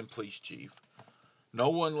never been police chief. No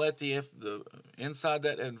one let the inside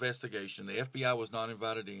that investigation. The FBI was not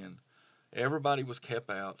invited in. Everybody was kept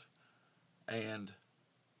out. And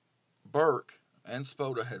Burke and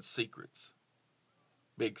Spoda had secrets.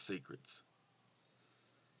 Big secrets.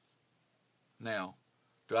 Now,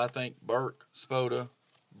 do I think Burke, Spoda,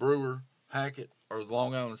 Brewer, Hackett are the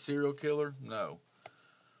Long Island serial killer? No.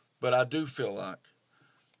 But I do feel like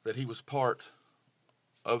that he was part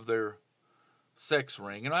of their sex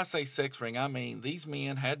ring. And I say sex ring, I mean these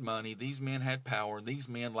men had money, these men had power, and these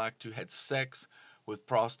men liked to have sex with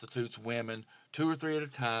prostitutes, women, 2 or 3 at a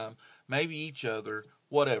time, maybe each other,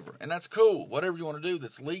 whatever. And that's cool, whatever you want to do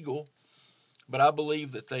that's legal. But I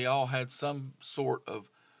believe that they all had some sort of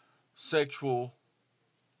sexual,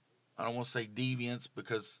 I don't want to say deviance,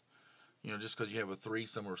 because, just because you have a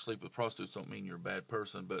threesome or sleep with prostitutes don't mean you're a bad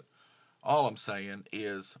person. But all I'm saying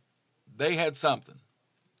is they had something.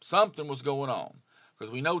 Something was going on.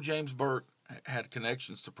 Because we know James Burke had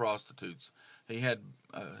connections to prostitutes. He had,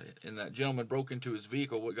 and that gentleman broke into his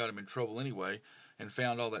vehicle, what got him in trouble anyway, and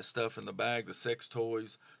found all that stuff in the bag, the sex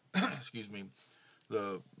toys,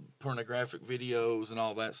 the pornographic videos and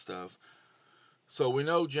all that stuff. So we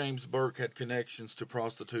know James Burke had connections to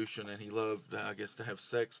prostitution, and he loved, I guess, to have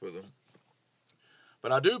sex with them.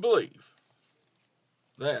 But I do believe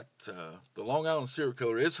that the Long Island serial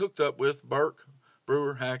killer is hooked up with Burke,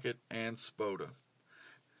 Brewer, Hackett, and Spoda.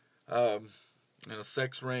 In a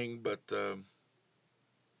sex ring, but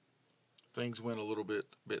things went a little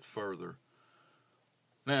bit further.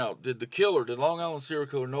 Now, did Long Island serial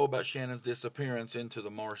killer know about Shannon's disappearance into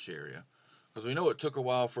the Marsh area? Because we know it took a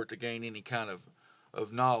while for it to gain any kind of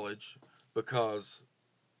knowledge, because,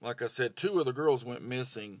 like I said, 2 of the girls went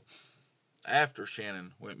missing after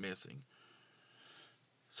Shannon went missing.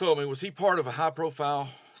 So, was he part of a high-profile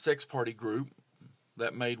sex party group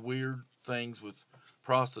that made weird things with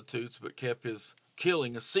prostitutes but kept his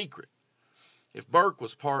killing a secret? If Burke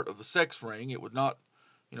was part of the sex ring, it would not,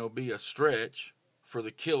 be a stretch for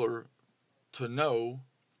the killer to know.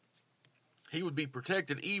 He would be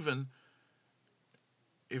protected even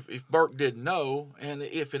if Burke didn't know, and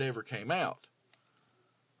if it ever came out.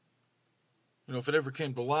 If it ever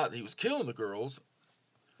came to light that he was killing the girls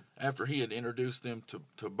after he had introduced them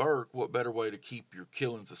to Burke, what better way to keep your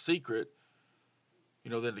killings a secret,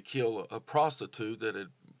 than to kill a prostitute that had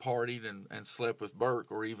partied and slept with Burke,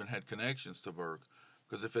 or even had connections to Burke?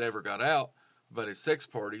 Because if it ever got out about his sex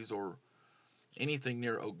parties or anything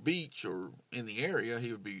near Oak Beach or in the area,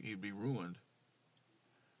 he'd be ruined.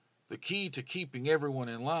 The key to keeping everyone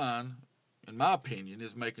in line, in my opinion,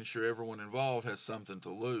 is making sure everyone involved has something to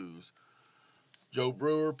lose. Joe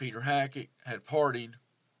Brewer, Peter Hackett had partied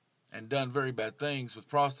and done very bad things with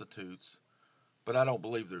prostitutes, but I don't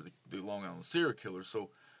believe they're the Long Island serial killers. So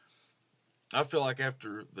I feel like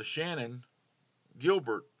after the Shannon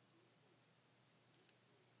Gilbert,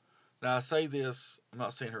 now I say this, I'm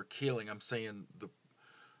not saying her killing, I'm saying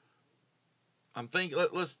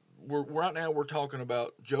right now we're talking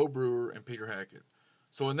about Joe Brewer and Peter Hackett.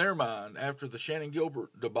 So in their mind, after the Shannon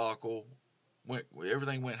Gilbert debacle,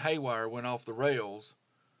 everything went haywire, went off the rails.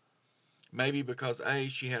 Maybe because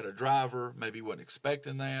she had a driver, maybe he wasn't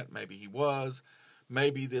expecting that, maybe he was.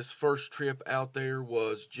 Maybe this first trip out there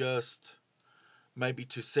was just maybe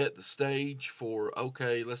to set the stage for,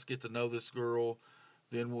 okay, let's get to know this girl,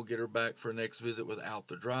 then we'll get her back for a next visit without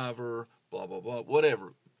the driver, blah, blah, blah,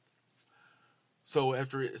 whatever. So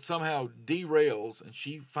after it somehow derails and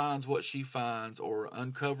she finds what she finds or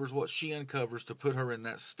uncovers what she uncovers to put her in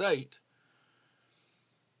that state,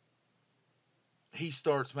 he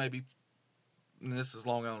starts maybe, and this is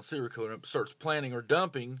Long Island serial killer, starts planning or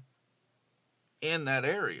dumping in that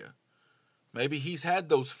area. Maybe he's had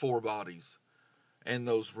those 4 bodies and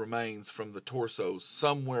those remains from the torsos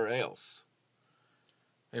somewhere else.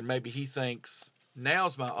 And maybe he thinks,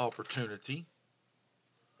 now's my opportunity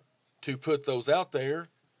to put those out there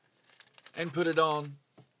and put it on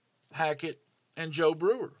Hackett and Joe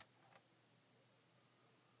Brewer.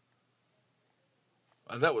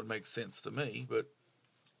 That would make sense to me, but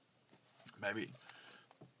maybe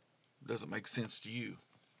it doesn't make sense to you.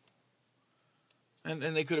 And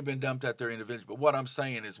they could have been dumped out there individually. But what I'm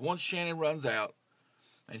saying is, once Shannon runs out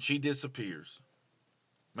and she disappears,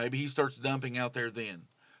 maybe he starts dumping out there then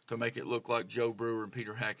to make it look like Joe Brewer and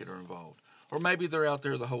Peter Hackett are involved. Or maybe they're out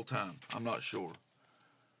there the whole time. I'm not sure.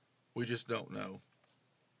 We just don't know.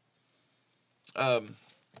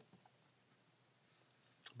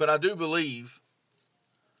 But I do believe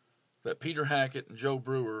that Peter Hackett and Joe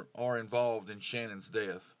Brewer are involved in Shannon's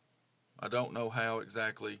death. I don't know how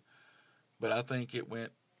exactly, but I think it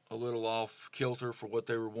went a little off kilter for what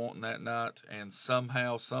they were wanting that night, and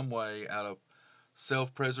somehow, some way, out of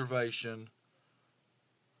self-preservation,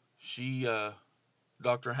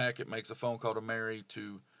 Dr. Hackett makes a phone call to Mary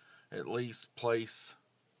to at least place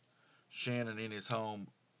Shannon in his home.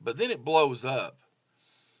 But then it blows up,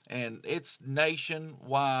 and it's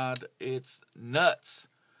nationwide. It's nuts,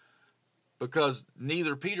 because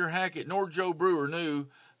neither Peter Hackett nor Joe Brewer knew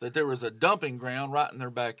that there was a dumping ground right in their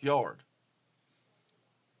backyard.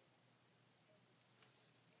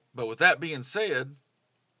 But with that being said,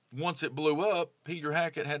 once it blew up, Peter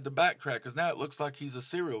Hackett had to backtrack, because now it looks like he's a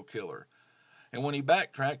serial killer. And when he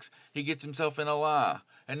backtracks, he gets himself in a lie.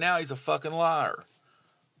 And now he's a fucking liar.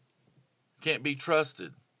 Can't be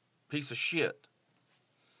trusted. Piece of shit.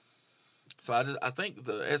 So I think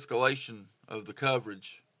the escalation of the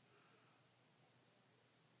coverage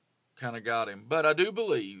kind of got him. But I do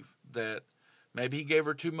believe that maybe he gave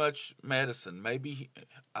her too much medicine.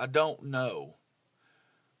 I don't know.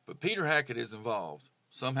 But Peter Hackett is involved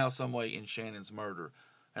somehow, some way in Shannon's murder.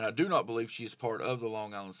 And I do not believe she is part of the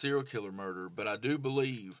Long Island serial killer murder, but I do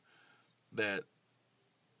believe that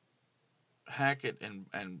Hackett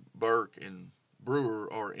and Burke and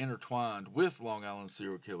Brewer are intertwined with Long Island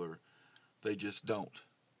serial killer. They just don't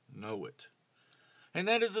know it. And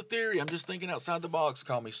that is a theory. I'm just thinking outside the box.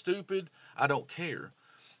 Call me stupid. I don't care.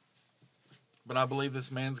 But I believe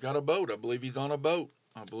this man's got a boat. I believe he's on a boat.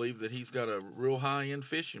 I believe that he's got a real high-end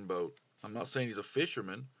fishing boat. I'm not saying he's a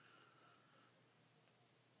fisherman,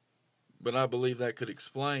 but I believe that could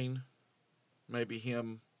explain maybe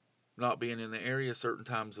him not being in the area certain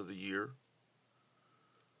times of the year.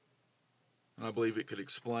 And I believe it could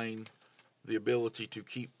explain the ability to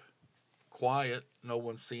keep quiet. No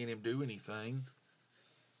one's seeing him do anything.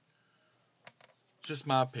 It's just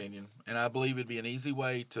my opinion. And I believe it'd be an easy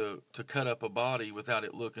way to cut up a body without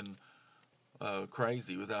it looking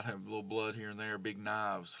crazy, without having a little blood here and there, big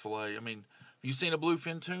knives, fillet. I mean, have you seen a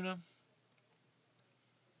bluefin tuna?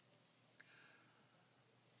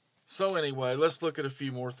 So anyway, let's look at a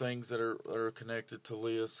few more things that are connected to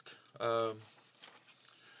Lisk.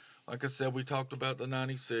 Like I said, we talked about the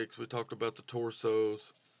 96. We talked about the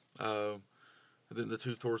torsos. And then the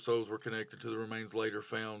 2 torsos were connected to the remains later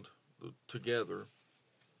found together.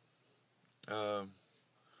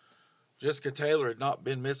 Jessica Taylor had not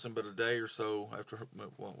been missing but a day or so after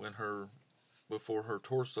before her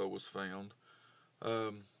torso was found.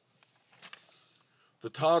 The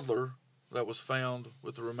toddler that was found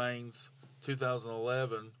with the remains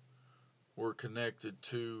 2011 were connected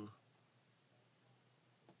to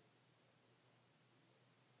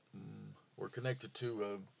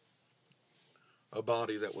a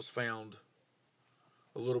body that was found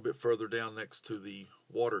a little bit further down next to the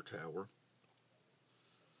water tower.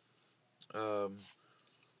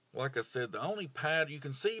 Like I said, the only pattern you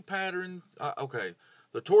can see patterns.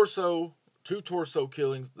 The torso, 2 torso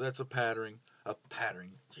killings. That's a pattern. A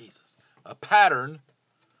pattern.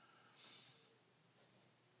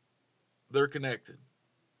 They're connected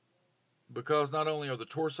because not only are the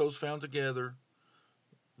torsos found together,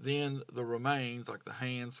 then the remains, like the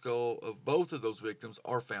hand, skull of both of those victims,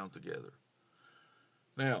 are found together.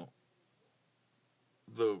 Now,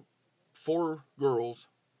 the 4 girls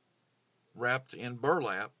wrapped in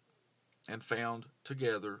burlap and found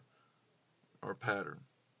together are pattern.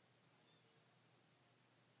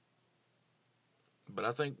 But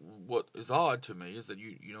I think what is odd to me is that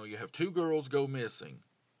you have 2 girls go missing.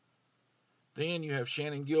 Then you have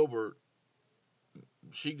Shannon Gilbert.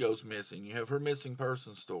 She goes missing. You have her missing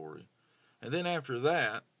person story. And then after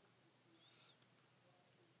that,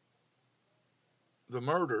 the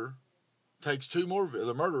murder takes two more.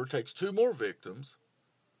 The murderer takes two more victims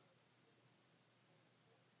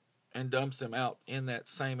and dumps them out in that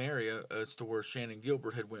same area as to where Shannon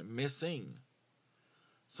Gilbert had went missing.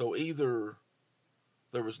 So either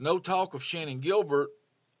there was no talk of Shannon Gilbert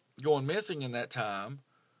going missing in that time,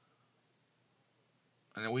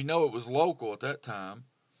 and we know it was local at that time,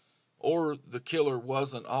 or the killer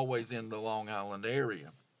wasn't always in the Long Island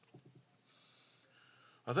area.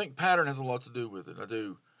 I think pattern has a lot to do with it. I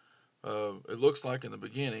do. It looks like in the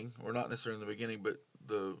beginning, or not necessarily in the beginning, but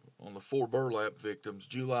on the 4 burlap victims,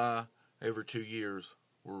 July every 2 years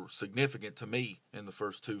were significant to me in the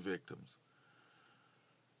first 2 victims.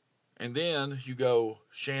 And then you go,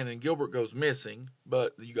 Shannon Gilbert goes missing,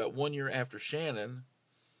 but you got 1 year after Shannon,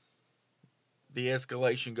 the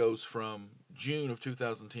escalation goes from June of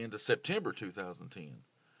 2010 to September 2010.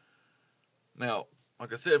 Now,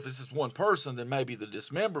 like I said, if this is one person, then maybe the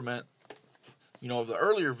dismemberment, of the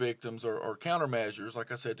earlier victims are countermeasures,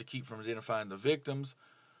 like I said, to keep from identifying the victims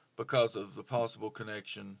because of the possible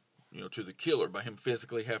connection, to the killer by him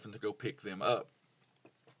physically having to go pick them up.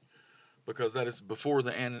 Because that is before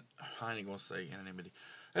I ain't going to say anonymity.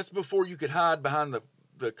 That's before you could hide behind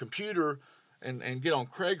the computer and get on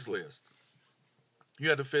Craigslist. You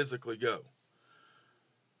had to physically go.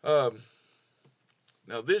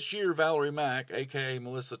 Now, this year, Valerie Mack, a.k.a.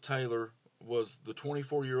 Melissa Taylor, was the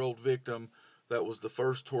 24-year-old victim that was the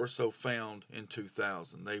first torso found in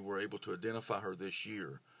 2000. They were able to identify her this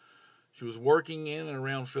year. She was working in and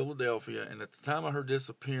around Philadelphia, and at the time of her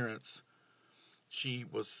disappearance, she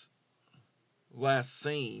was last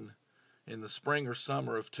seen in the spring or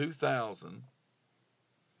summer of 2000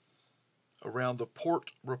 around the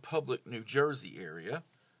Port Republic, New Jersey area.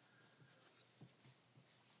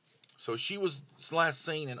 So she was last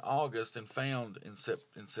seen in August and found in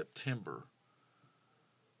September.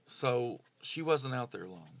 So she wasn't out there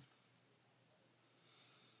long.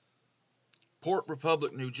 Port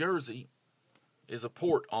Republic, New Jersey is a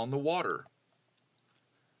port on the water.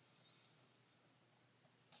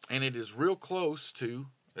 And it is real close to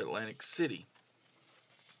Atlantic City.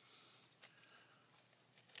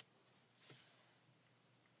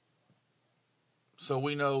 So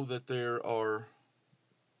we know that there are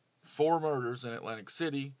 4 murders in Atlantic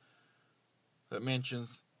City that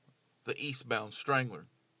mentions the Eastbound Strangler.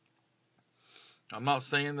 I'm not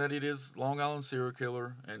saying that it is Long Island Serial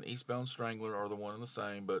Killer and Eastbound Strangler are the one and the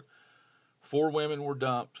same, but 4 women were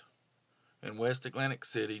dumped in West Atlantic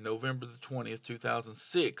City, November the 20th,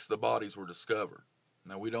 2006, the bodies were discovered.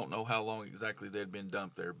 Now, we don't know how long exactly they'd been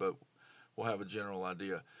dumped there, but we'll have a general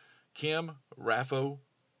idea. Kim, Raffo,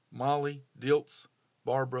 Molly, Diltz,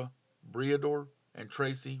 Barbara, Briador, and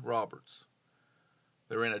Tracy Roberts.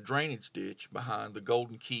 They're in a drainage ditch behind the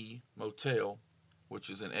Golden Key Motel, which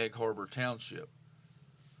is in Egg Harbor Township.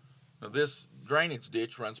 Now, this drainage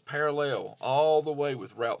ditch runs parallel all the way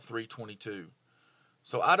with Route 322.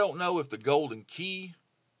 So I don't know if the Golden Key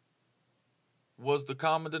was the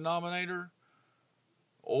common denominator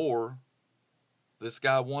or this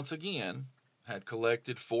guy once again had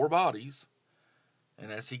collected 4 bodies,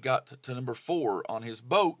 and as he got to number 4 on his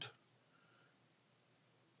boat,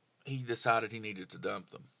 he decided he needed to dump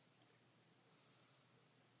them.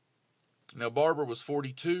 Now, Barbara was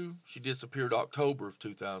 42. She disappeared October of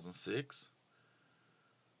 2006.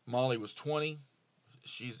 Molly was 20.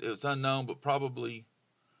 It's unknown, but probably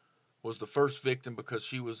was the first victim because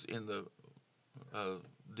she was in the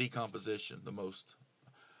decomposition the most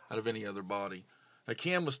out of any other body. Now,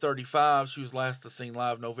 Kim was 35. She was last seen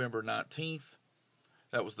live November 19th.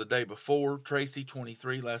 That was the day before. Tracy,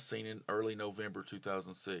 23, last seen in early November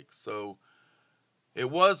 2006. So it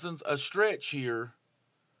wasn't a stretch here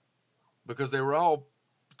because they were all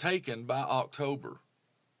taken by October.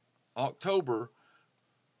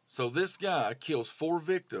 So this guy kills 4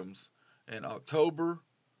 victims in October,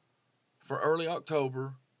 for early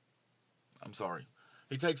October.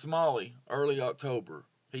 He takes Molly early October.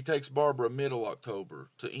 He takes Barbara middle October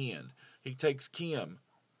to end. He takes Kim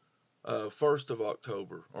 1st of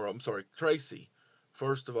October, Tracy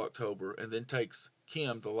 1st of October, and then takes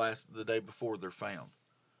Kim the day before they're found.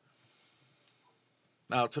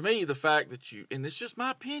 Now, to me, the fact that and it's just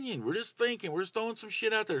my opinion, we're just throwing some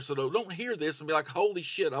shit out there, so don't hear this and be like, holy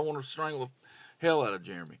shit, I want to strangle the hell out of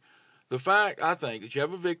Jeremy. The fact, I think, that you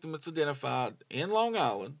have a victim that's identified in Long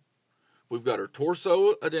Island. We've got her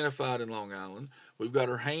torso identified in Long Island. We've got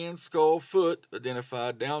her hand, skull, foot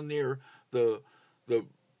identified down near the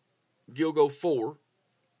Gilgo 4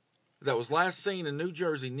 that was last seen in New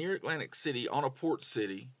Jersey near Atlantic City in a port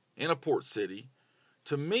city.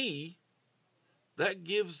 To me, that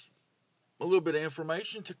gives a little bit of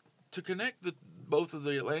information to connect both of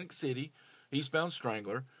the Atlantic City eastbound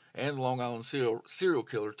strangler, and Long Island serial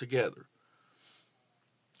killer together.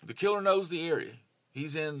 The killer knows the area.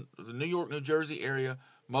 He's in the New York, New Jersey area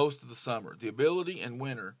most of the summer. The ability in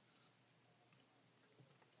winter.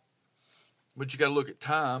 But you got to look at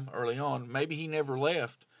time early on. Maybe he never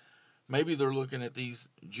left. Maybe they're looking at these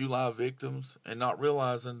July victims and not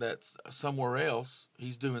realizing that somewhere else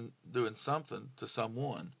he's doing something to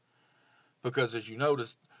someone. Because as you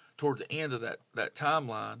notice, toward the end of that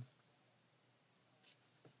timeline,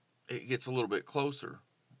 it gets a little bit closer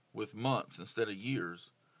with months instead of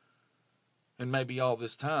years. And maybe all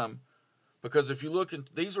this time, because if you look,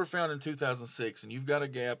 these were found in 2006, and you've got a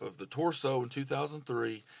gap of the torso in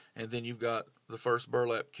 2003, and then you've got the first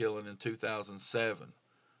burlap killing in 2007.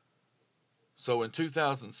 So in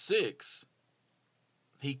 2006,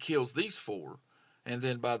 he kills these four, and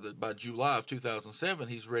then by July of 2007,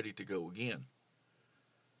 he's ready to go again.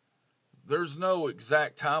 There's no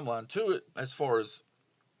exact timeline to it as far as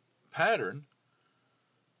pattern,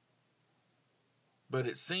 but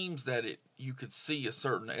it seems that you could see a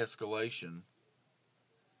certain escalation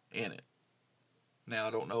in it. Now,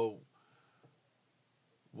 I don't know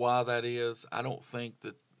why that is. I think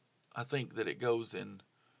that it goes in.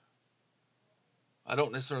 I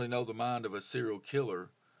don't necessarily know the mind of a serial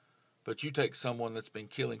killer, but you take someone that's been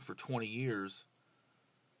killing for 20 years,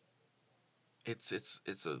 it's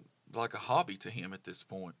like a hobby to him at this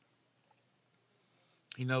point.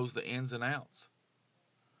 He knows the ins and outs.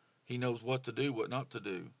 He knows what to do, what not to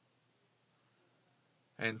do.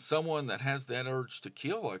 And someone that has that urge to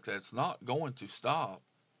kill like that's not going to stop.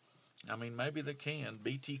 I mean, maybe they can.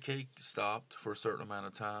 BTK stopped for a certain amount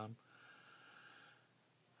of time.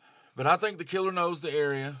 But I think the killer knows the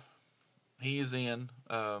area. He is in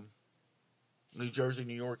New Jersey,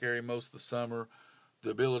 New York area most of the summer.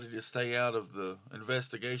 The ability to stay out of the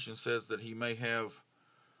investigation says that he may have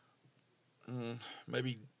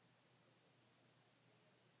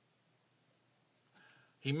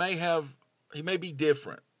he may be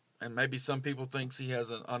different, and maybe some people thinks he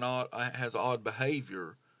has has odd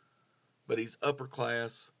behavior, but he's upper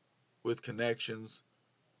class with connections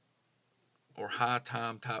or high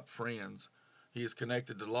time type friends. He is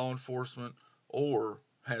connected to law enforcement or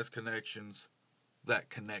has connections that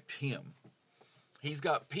connect him. He's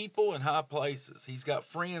got people in high places. He's got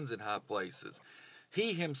friends in high places.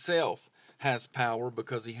 He himself has power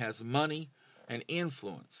because he has money and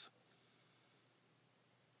influence.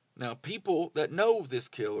 Now, people that know this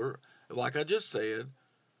killer, like I just said,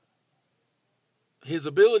 his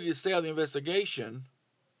ability to stay out of the investigation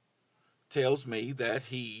tells me that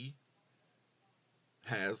he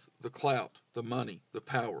has the clout, the money, the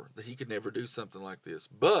power, that he could never do something like this.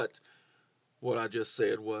 But what I just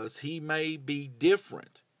said was he may be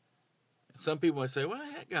different. Some people may say, well,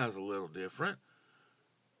 that guy's a little different.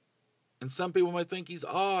 And some people may think he's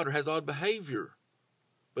odd or has odd behavior,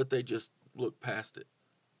 but they just look past it.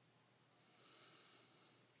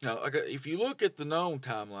 Now, if you look at the known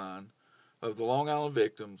timeline of the Long Island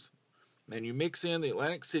victims, and you mix in the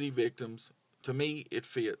Atlantic City victims, to me, it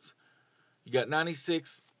fits. You got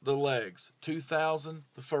 96, the legs. 2000,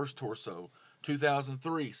 the first torso.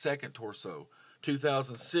 2003, second torso.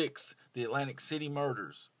 2006, the Atlantic City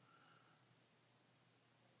murders.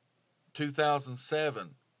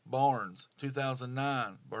 2007, Barnes.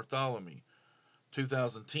 2009, Bartholomew.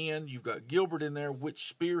 2010, you've got Gilbert in there, which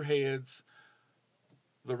spearheads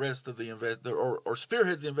the rest of the or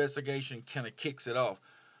spearheads the investigation, kind of kicks it off.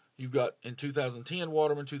 You've got in 2010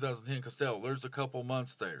 Waterman, 2010 Costello. There's a couple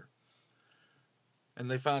months there,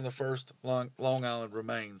 and they find the first Long Island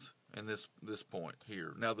remains in this point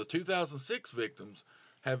here. Now the 2006 victims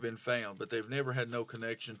have been found, but they've never had no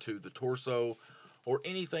connection to the torso or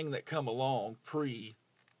anything that come along pre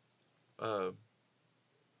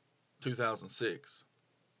 2006.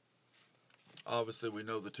 Obviously, we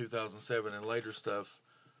know the 2007 and later stuff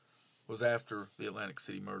was after the Atlantic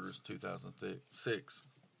City murders in 2006.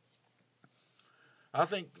 I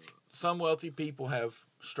think some wealthy people have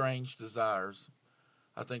strange desires.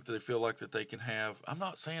 I think that they feel like that they can have, I'm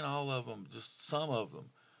not saying all of them, just some of them.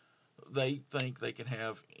 They think they can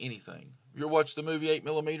have anything. You ever watched the movie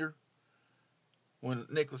 8mm? When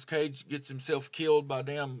Nicolas Cage gets himself killed by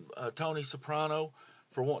damn Tony Soprano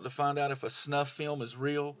for wanting to find out if a snuff film is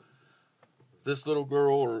real. This little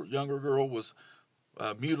girl or younger girl was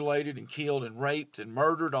mutilated and killed and raped and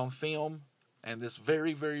murdered on film. And this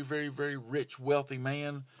very, very, very, very rich, wealthy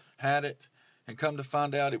man had it. And come to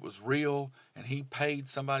find out it was real. And he paid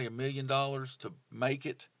somebody $1 million to make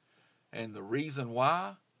it. And the reason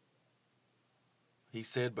why, he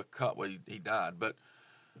said because, well, he died. But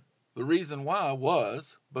the reason why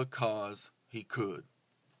was because he could.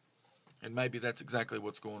 And maybe that's exactly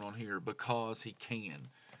what's going on here, because he can,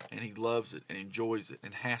 and he loves it and enjoys it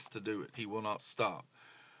and has to do it. He will not stop.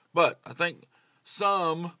 But I think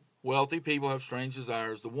some wealthy people have strange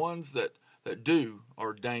desires. The ones that do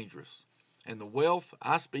are dangerous. And the wealth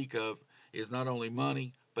I speak of is not only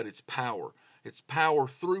money, but it's power. It's power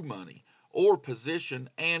through money, or position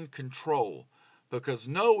and control. Because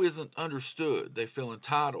no isn't understood. They feel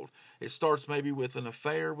entitled. It starts maybe with an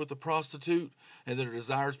affair with a prostitute, and their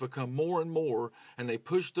desires become more and more, and they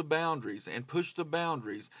push the boundaries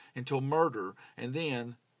until murder, and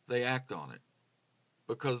then they act on it.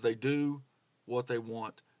 Because they do what they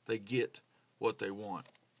want. They get what they want.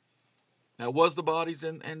 Now, was the bodies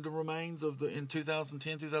and the remains in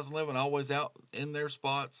 2010, 2011 always out in their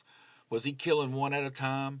spots? Was he killing one at a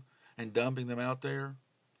time and dumping them out there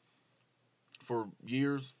for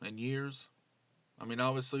years and years? I mean,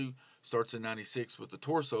 obviously starts in 96 with the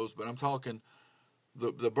torsos, but I'm talking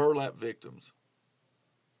the burlap victims.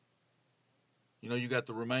 You know, you got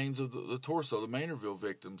the remains of the torso, the Maynardville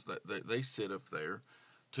victims, that they sit up there,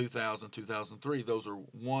 2000, 2003. Those are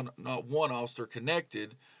not one-offs, they're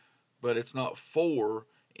connected, but it's not four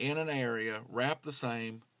in an area, wrapped the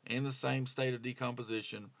same, in the same state of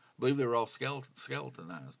decomposition. I believe they were all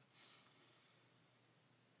skeletonized.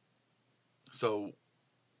 So,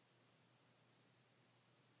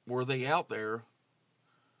 were they out there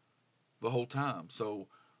the whole time? So,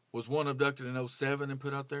 was one abducted in 07 and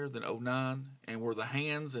put out there, then 09? And were the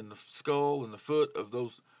hands and the skull and the foot of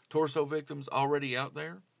those torso victims already out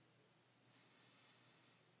there?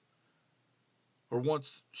 Or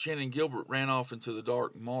once Shannon Gilbert ran off into the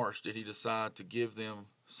dark marsh, did he decide to give them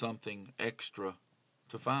something extra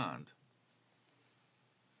to find?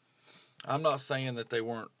 I'm not saying that they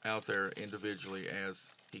weren't out there individually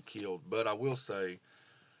as he killed, but I will say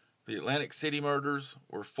the Atlantic City murders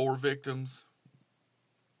were 4 victims.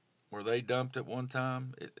 Were they dumped at one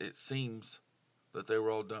time? It seems that they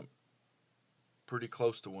were all dumped pretty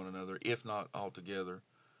close to one another, if not all together.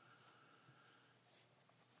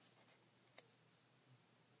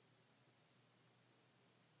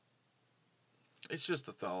 It's just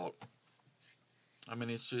a thought. I mean,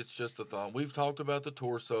 it's just a thought. We've talked about the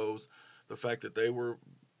torsos, the fact that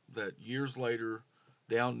that years later,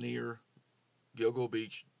 down near Gilgo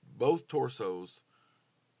Beach, both torsos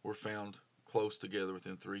were found close together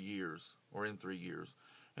within 3 years, or in 3 years.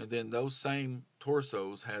 And then those same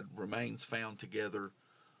torsos had remains found together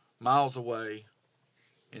miles away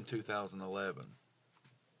in 2011.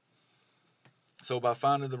 So by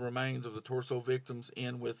finding the remains of the torso victims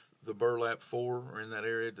in with the burlap 4 or in that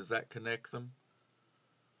area, does that connect them?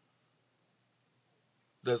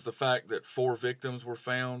 Does the fact that 4 victims were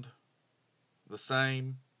found the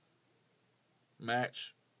same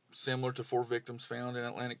match similar to 4 victims found in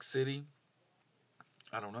Atlantic City?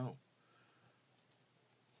 I don't know.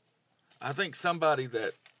 I think somebody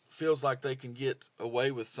that feels like they can get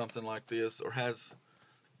away with something like this,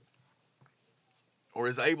 or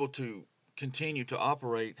is able to continue to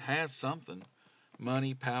operate, has something.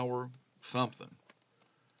 Money, power, something.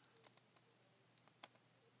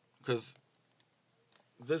 Because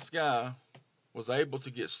this guy was able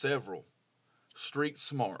to get several street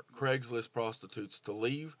smart Craigslist prostitutes to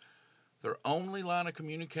leave their only line of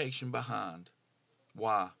communication behind.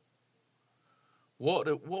 Why? What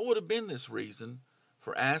would have been this reason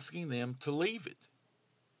for asking them to leave it?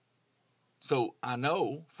 So I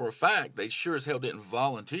know for a fact they sure as hell didn't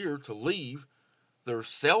volunteer to leave their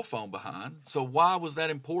cell phone behind. So why was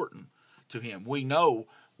that important to him? We know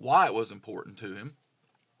why it was important to him.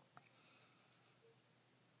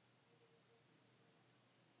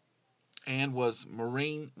 And was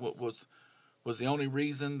the only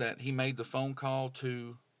reason that he made the phone call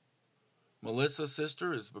to Melissa's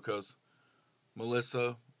sister is because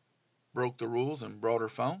Melissa broke the rules and brought her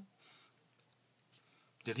phone?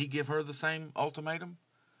 Did he give her the same ultimatum?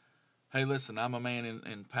 Hey, listen, I'm a man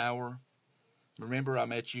in power. Remember, I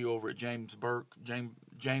met you over at James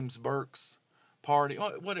Burke's party,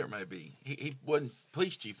 whatever it may be. He wasn't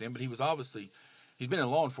police chief then, but he'd been in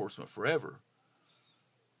law enforcement forever.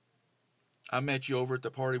 I met you over at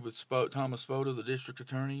the party with Thomas Spoda, the district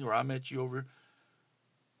attorney, or I met you over.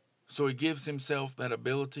 So he gives himself that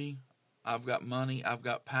ability. I've got money, I've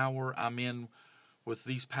got power, I'm in with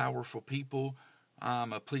these powerful people.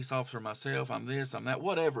 I'm a police officer myself, I'm this, I'm that,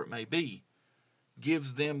 whatever it may be,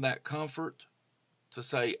 gives them that comfort to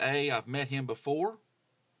say, A, I've met him before,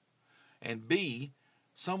 and B,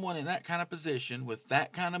 someone in that kind of position with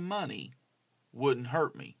that kind of money wouldn't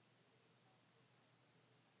hurt me.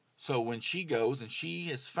 So when she goes and she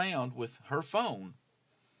is found with her phone,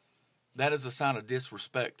 that is a sign of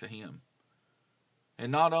disrespect to him.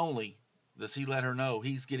 And not only does he let her know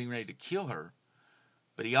he's getting ready to kill her,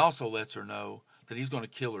 but he also lets her know that he's going to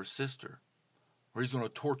kill her sister, or he's going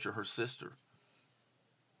to torture her sister.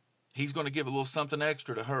 He's going to give a little something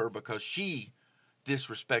extra to her because she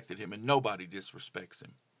disrespected him, and nobody disrespects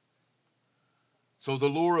him. So the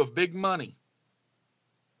lure of big money.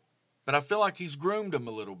 But I feel like he's groomed him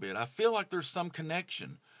a little bit. I feel like there's some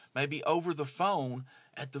connection, maybe over the phone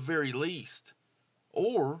at the very least.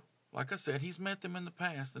 Or, like I said, he's met them in the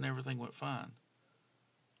past and everything went fine.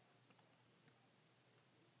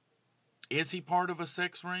 Is he part of a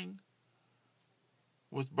sex ring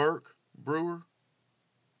with Burke, Brewer,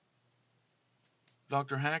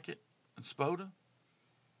 Dr. Hackett, and Spoda?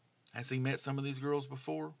 Has he met some of these girls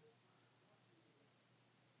before?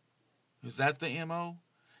 Is that the M.O.?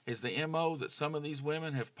 Is the M.O. that some of these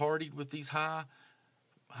women have partied with these highfalutin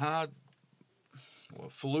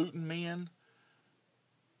men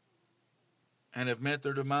and have met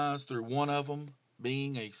their demise through one of them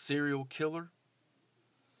being a serial killer?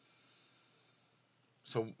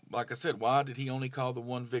 So, like I said, why did he only call the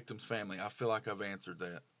one victim's family? I feel like I've answered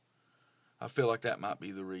that. I feel like that might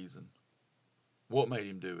be the reason. What made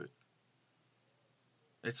him do it?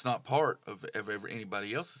 It's not part of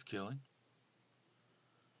anybody else's killing.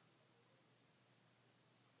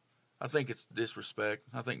 I think it's disrespect.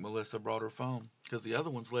 I think Melissa brought her phone because the other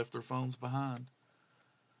ones left their phones behind.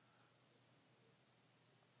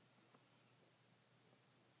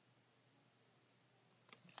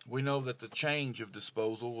 We know that the change of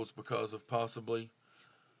disposal was because of possibly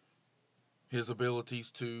his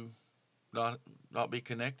abilities to not be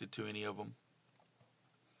connected to any of them.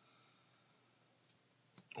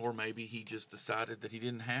 Or maybe he just decided that he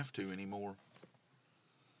didn't have to anymore.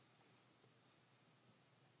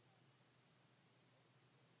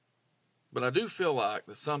 But I do feel like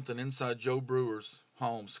that something inside Joe Brewer's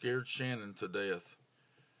home scared Shannon to death.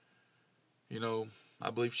 You know,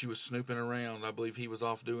 I believe she was snooping around. I believe he was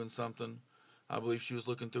off doing something. I believe she was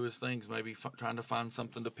looking through his things, maybe trying to find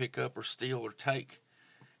something to pick up or steal or take.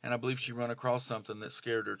 And I believe she ran across something that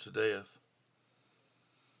scared her to death.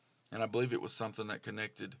 And I believe it was something that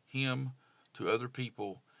connected him to other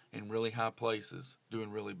people in really high places doing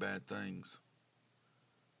really bad things.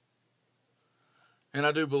 And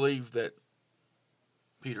I do believe that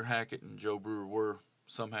Peter Hackett and Joe Brewer were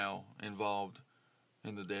somehow involved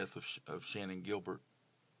in the death of Shannon Gilbert.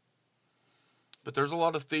 But there's a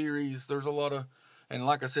lot of theories. There's a lot of, and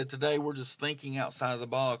like I said, today we're just thinking outside of the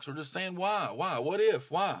box. We're just saying, why? What if?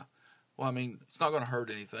 Why? Well, I mean, it's not going to hurt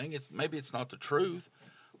anything. Maybe it's not the truth,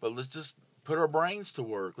 but let's just put our brains to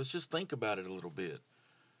work. Let's just think about it a little bit.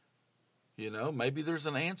 You know, maybe there's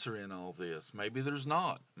an answer in all this. Maybe there's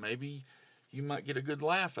not. Maybe you might get a good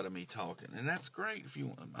laugh out of me talking, and that's great if you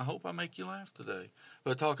want. I hope I make you laugh today.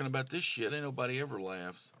 But talking about this shit, ain't nobody ever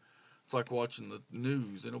laughs. It's like watching the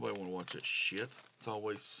news. Ain't nobody want to watch that shit. It's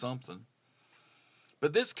always something.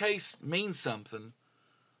 But this case means something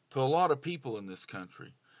to a lot of people in this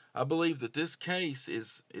country. I believe that this case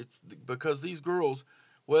it's because these girls,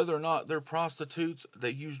 whether or not they're prostitutes, they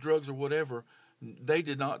use drugs or whatever, they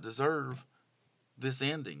did not deserve this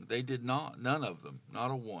ending. They did not. None of them.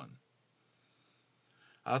 Not a one.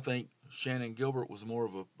 I think Shannon Gilbert was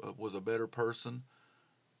was a better person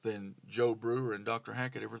than Joe Brewer and Dr.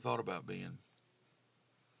 Hackett ever thought about being.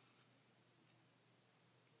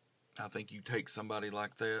 I think you take somebody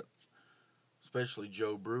like that, especially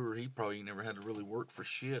Joe Brewer, he probably never had to really work for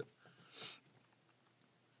shit.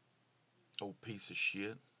 Old piece of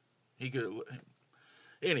shit. He could.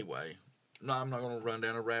 Anyway, no, I'm not going to run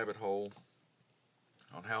down a rabbit hole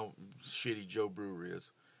on how shitty Joe Brewer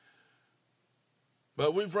is.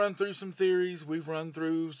 But we've run through some theories, we've run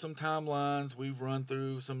through some timelines, we've run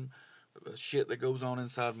through some shit that goes on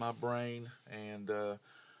inside my brain, and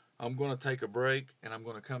I'm going to take a break, and I'm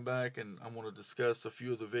going to come back, and I'm going to discuss a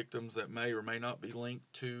few of the victims that may or may not be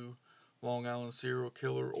linked to Long Island serial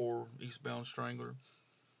killer or Eastbound Strangler,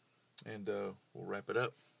 and we'll wrap it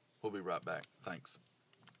up. We'll be right back. Thanks.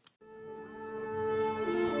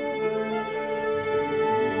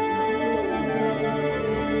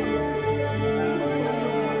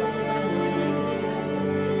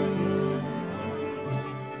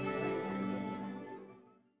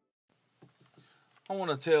 I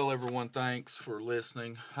want to tell everyone thanks for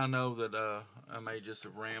listening. I know that I may just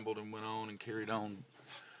have rambled and went on and carried on,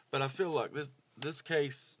 but I feel like this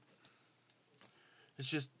case is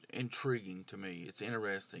just intriguing to me. It's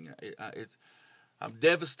interesting. I'm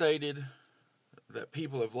devastated that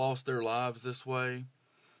people have lost their lives this way.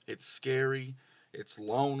 It's scary. It's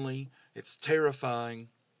lonely. It's terrifying,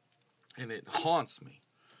 and it haunts me.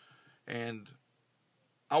 And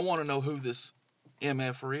I want to know who this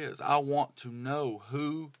MFer is. I want to know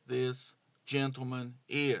who this gentleman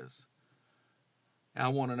is. I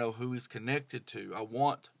want to know who he's connected to. I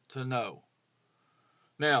want to know.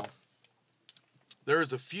 Now,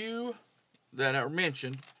 there's a few that are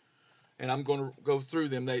mentioned, and I'm going to go through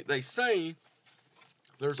them. They say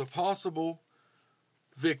there's a possible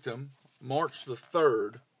victim, March the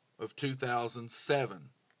 3rd of 2007.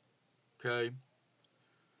 Okay?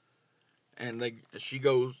 And she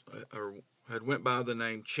goes, or had went by the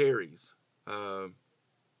name Cherries.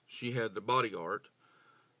 She had the body art.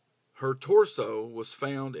 Her torso was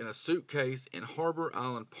found in a suitcase in Harbor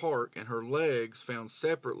Island Park, and her legs found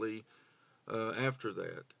separately after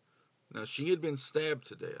that. Now, she had been stabbed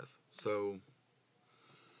to death, so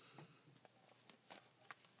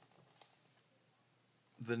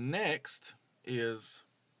the next is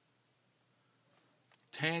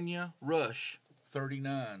Tanya Rush,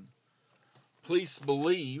 39. Police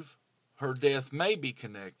believe her death may be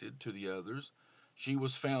connected to the others. She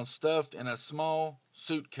was found stuffed in a small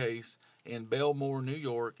suitcase in Belmore, New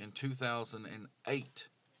York in 2008.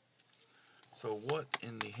 So what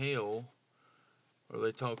in the hell are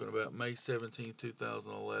they talking about? May 17,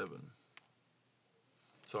 2011.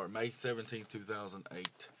 Sorry, May 17,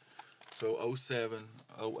 2008. So 07,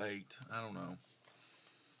 08, I don't know.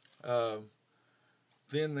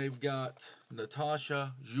 Then they've got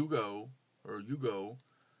Natasha Hugo.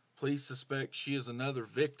 Police suspect she is another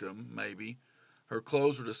victim, maybe. Her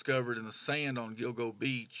clothes were discovered in the sand on Gilgo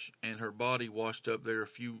Beach, and her body washed up there a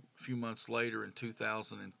few months later in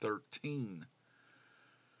 2013.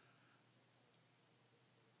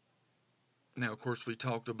 Now, of course, we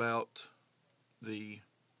talked about there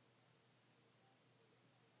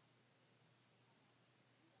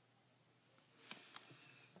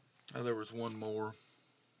was one more.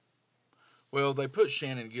 Well, they put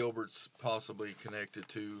Shannon Gilbert's possibly connected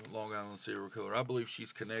to Long Island serial killer. I believe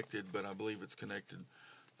she's connected, but I believe it's connected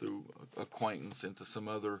through acquaintance into some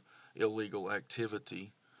other illegal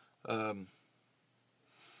activity. There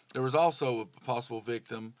was also a possible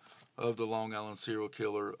victim of the Long Island serial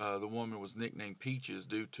killer. The woman was nicknamed Peaches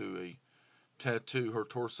due to a tattoo. Her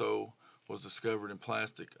torso was discovered in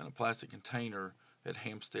a plastic container at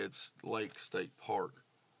Hampstead Lake State Park.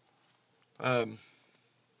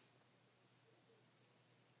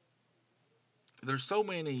 There's so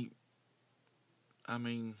many,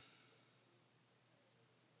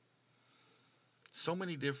 so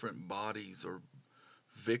many different bodies or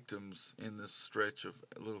victims in this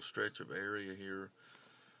little stretch of area here.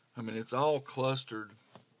 It's all clustered,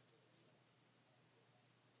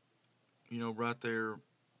 right there.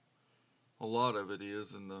 A lot of it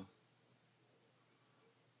is in the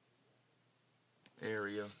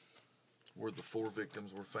area where the 4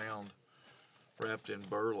 victims were found wrapped in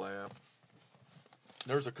burlap.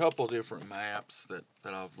 There's a couple of different maps that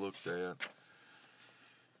I've looked at.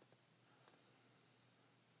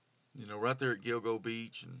 Right there at Gilgo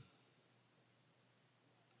Beach, and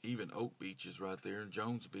even Oak Beach is right there, and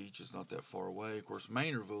Jones Beach is not that far away. Of course,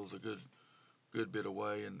 Maynardville is a good bit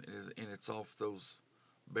away, and it's off those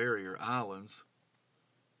barrier islands.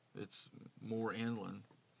 It's more inland.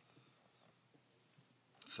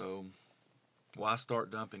 So, why start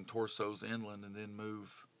dumping torsos inland and then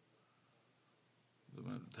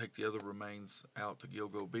take the other remains out to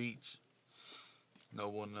Gilgo Beach? No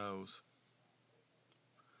one knows.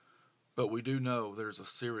 But we do know there's a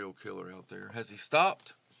serial killer out there. Has he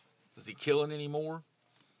stopped? Is he killing anymore?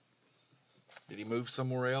 Did he move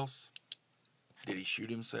somewhere else? Did he shoot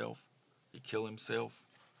himself? Did he kill himself?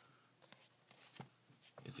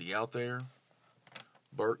 Is he out there?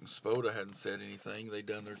 Burt and Spoda hadn't said anything. They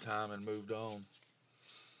done their time and moved on.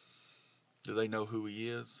 Do they know who he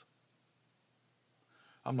is?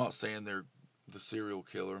 I'm not saying they're the serial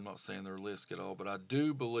killer. I'm not saying they're Lisk at all. But I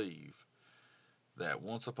do believe that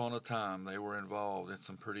once upon a time they were involved in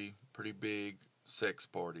some pretty big sex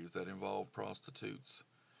parties that involved prostitutes.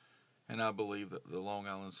 And I believe that the Long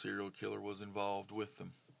Island serial killer was involved with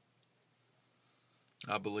them.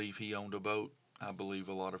 I believe he owned a boat. I believe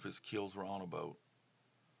a lot of his kills were on a boat.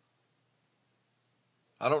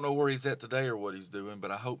 I don't know where he's at today or what he's doing,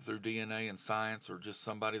 but I hope through DNA and science or just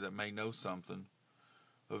somebody that may know something,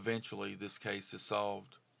 eventually this case is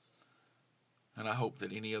solved. And I hope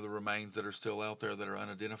that any other remains that are still out there that are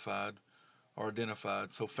unidentified are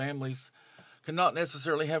identified. So families cannot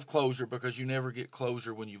necessarily have closure, because you never get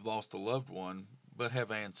closure when you've lost a loved one, but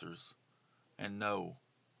have answers and know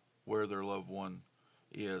where their loved one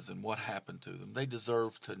is and what happened to them. They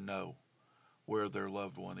deserve to know where their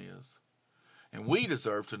loved one is. And we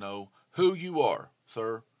deserve to know who you are,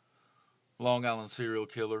 sir. Long Island serial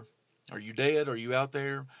killer. Are you dead? Are you out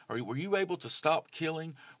there? Were you able to stop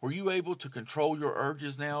killing? Were you able to control your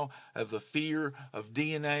urges now of the fear of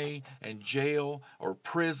DNA and jail or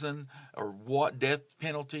prison or what death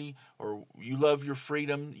penalty? Or you love your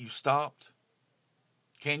freedom, you stopped?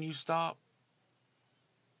 Can you stop?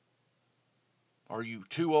 Are you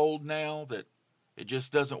too old now that it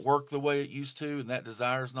just doesn't work the way it used to and that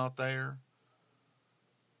desire's not there?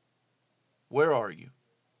 Where are you?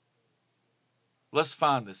 Let's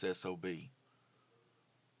find this SOB.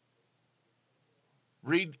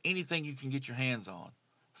 Read anything you can get your hands on.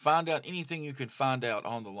 Find out anything you can find out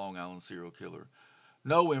on the Long Island serial killer.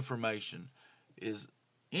 No information is,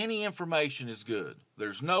 any information is good.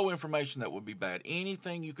 There's no information that would be bad.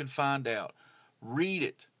 Anything you can find out, read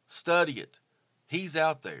it, study it. He's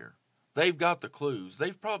out there. They've got the clues.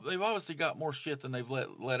 They've obviously got more shit than they've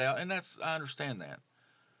let out, and I understand that.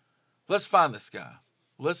 Let's find this guy.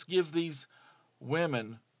 Let's give these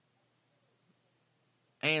women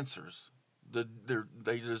answers.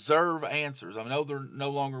 They deserve answers. I know they're no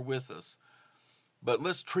longer with us, but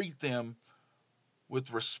let's treat them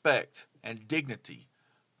with respect and dignity,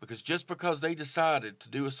 because just because they decided to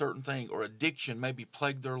do a certain thing or addiction maybe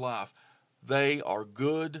plagued their life, they are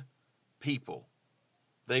good people.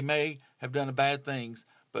 They may have done bad things,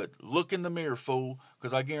 but look in the mirror, fool,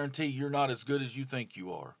 because I guarantee you're not as good as you think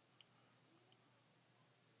you are.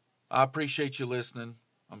 I appreciate you listening.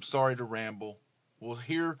 I'm sorry to ramble.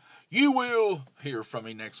 You will hear from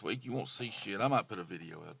me next week. You won't see shit. I might put a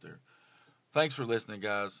video out there. Thanks for listening,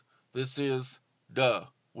 guys. This is Duh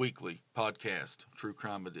Weekly Podcast, True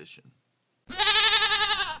Crime Edition.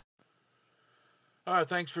 All right,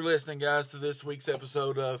 thanks for listening, guys, to this week's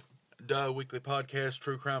episode of Duh Weekly Podcast,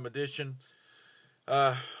 True Crime Edition.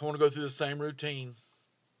 I want to go through the same routine.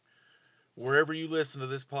 Wherever you listen to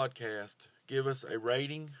this podcast, give us a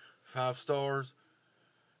rating, 5 stars.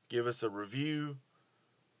 Give us a review.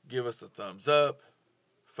 Give us a thumbs up.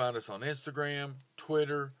 Find us on Instagram,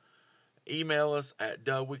 Twitter. Email us at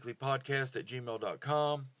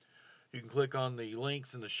duhweeklypodcast@gmail.com. You can click on the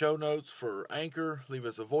links in the show notes for Anchor. Leave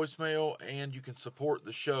us a voicemail, and you can support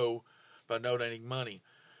the show by donating money.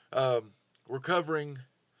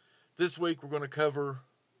 This week we're going to cover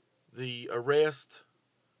the arrest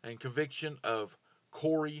and conviction of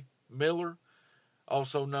Corey Miller,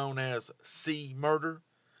 also known as C. Murder.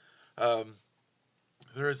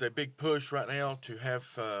 There is a big push right now to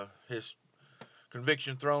have his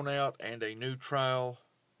conviction thrown out and a new trial,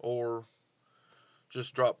 or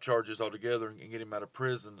just drop charges altogether and get him out of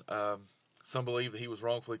prison. Some believe that he was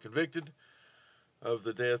wrongfully convicted of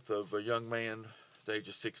the death of a young man at the age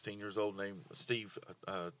of 16 years old named Steve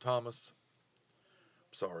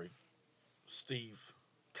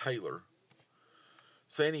Taylor.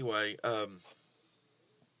 So anyway,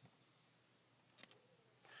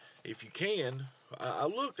 if you can, I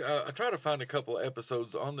try to find a couple of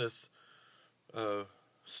episodes on this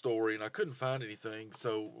story, and I couldn't find anything,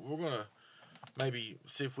 so we're going to maybe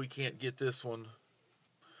see if we can't get this one,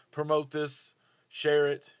 promote this, share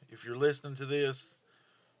it. If you're listening to this,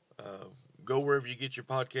 go wherever you get your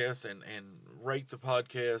podcast and rate the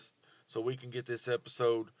podcast so we can get this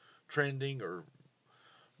episode trending or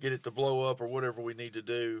get it to blow up or whatever we need to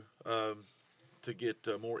do to get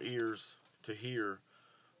more ears to hear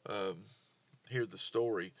the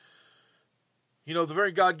story. You know, the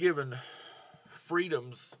very God-given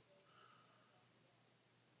freedoms,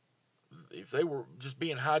 if they were just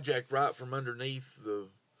being hijacked right from underneath the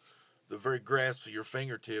very grasp of your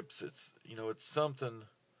fingertips, it's something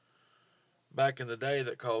back in the day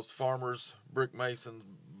that caused farmers, brick masons,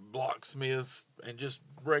 locksmiths, and just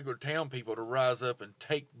regular town people to rise up and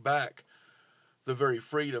take back the very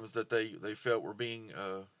freedoms that they felt were being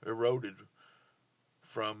eroded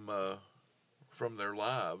from their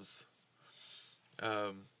lives.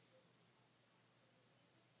 And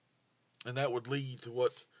that would lead to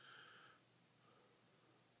what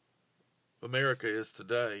America is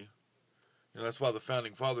today. That's why the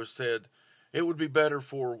Founding Fathers said it would be better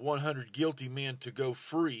for 100 guilty men to go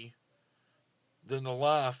free than the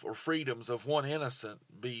life or freedoms of one innocent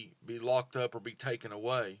be locked up or be taken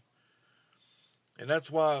away. And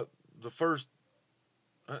that's why the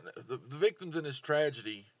victims in this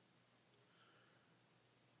tragedy,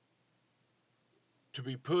 to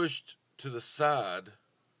be pushed to the side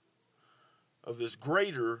of this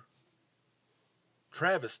greater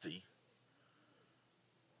travesty,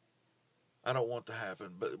 I don't want to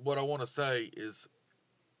happen. But what I want to say is,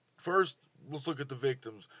 first, let's look at the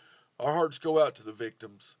victims. Our hearts go out to the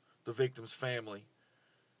victim's family,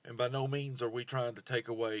 and by no means are we trying to take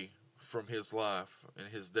away from his life and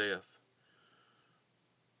his death.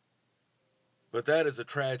 But that is a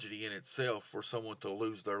tragedy in itself for someone to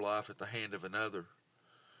lose their life at the hand of another.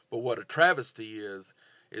 But what a travesty is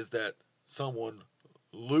that someone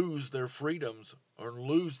lose their freedoms or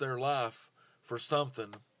lose their life for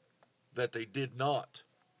something that they did not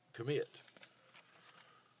commit.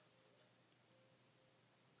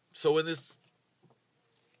 So in this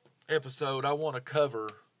episode, I want to cover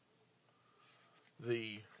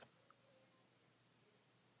the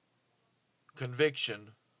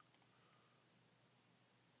conviction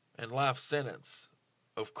and life sentence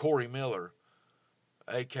of Corey Miller,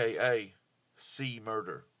 a.k.a. C.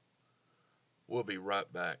 Murder. We'll be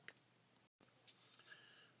right back.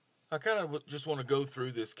 I kind of just want to go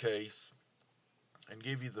through this case and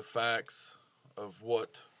give you the facts of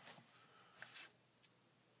what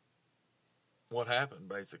happened,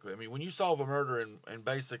 basically. I mean, when you solve a murder in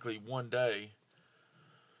basically one day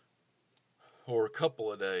or a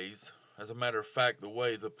couple of days, as a matter of fact, the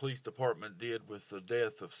way the police department did with the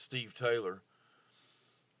death of Steve Taylor,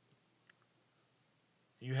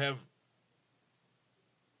 you have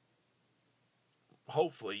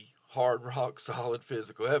hopefully hard, rock solid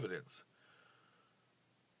physical evidence.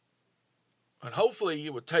 And hopefully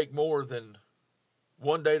it would take more than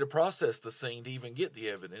one day to process the scene to even get the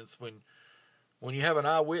evidence. When you have an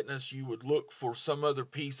eyewitness, you would look for some other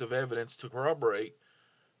piece of evidence to corroborate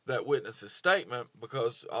that witness's statement,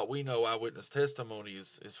 because we know eyewitness testimony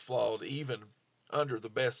is flawed even under the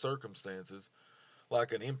best circumstances,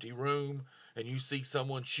 like an empty room and you see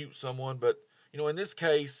someone shoot someone. But, in this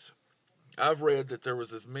case, I've read that there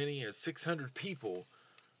was as many as 600 people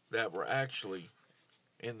that were actually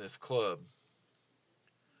in this club.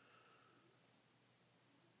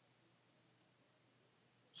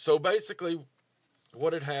 So basically,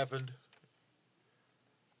 what had happened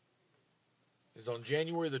is on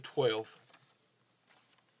January the 12th,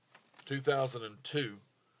 2002,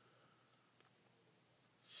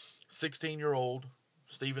 16-year-old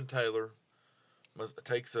Stephen Taylor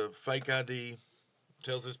takes a fake ID,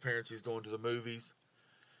 tells his parents he's going to the movies,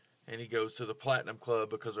 and he goes to the Platinum Club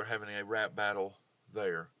because they're having a rap battle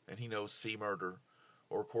there, and he knows C. Murder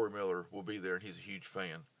or Corey Miller will be there, and he's a huge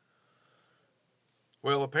fan.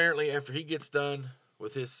 Well, apparently after he gets done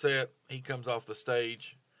with his set, he comes off the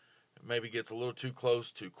stage, maybe gets a little too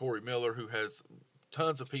close to Corey Miller, who has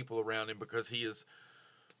tons of people around him because he is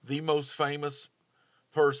the most famous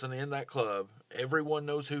person in that club. Everyone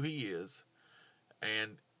knows who he is,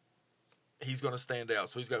 and he's going to stand out.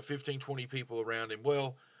 So he's got 15, 20 people around him.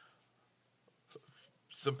 Well,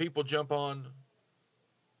 some people jump on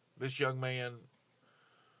this young man,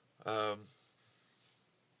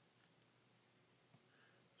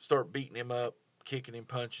 start beating him up, kicking him,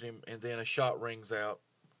 punching him, and then a shot rings out.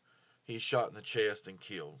 He's shot in the chest and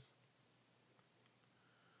killed.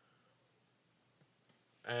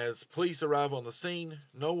 As police arrive on the scene,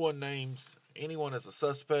 no one names anyone as a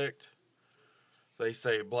suspect. They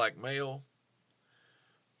say a black male.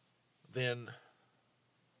 Then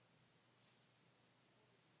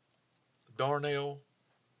Darnell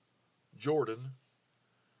Jordan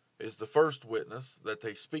is the first witness that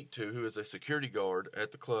they speak to, who is a security guard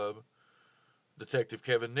at the club. Detective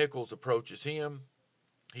Kevin Nichols approaches him.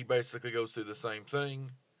 He basically goes through the same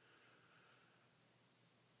thing.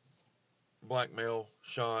 Black male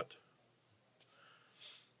shot.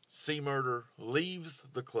 C. Murder leaves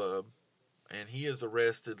the club, and he is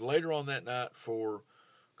arrested later on that night for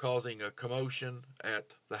causing a commotion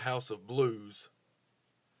at the House of Blues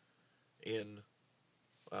in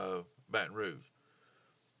Baton Rouge.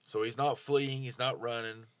 So he's not fleeing, he's not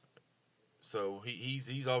running. So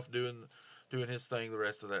he's off doing his thing the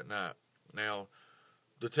rest of that night. Now,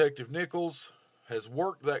 Detective Nichols has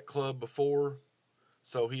worked that club before,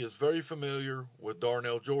 so he is very familiar with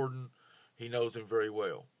Darnell Jordan. He knows him very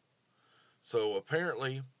well. So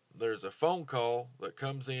apparently there's a phone call that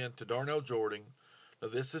comes in to Darnell Jordan. Now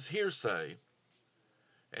this is hearsay,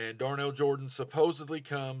 and Darnell Jordan supposedly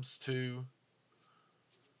comes to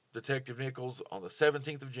Detective Nichols on the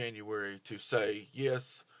 17th of January to say,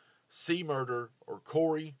 yes, C. Murder or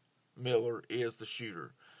Corey Miller is the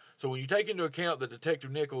shooter. So when you take into account that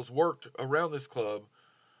Detective Nichols worked around this club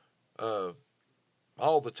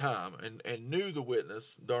all the time and knew the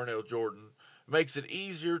witness, Darnell Jordan, makes it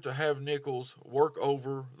easier to have Nichols work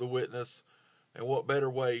over the witness. And what better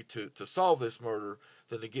way to solve this murder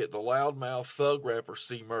than to get the loudmouth thug rapper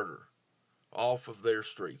C. Murder off of their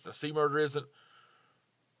streets. Now, C. Murder isn't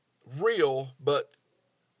real, but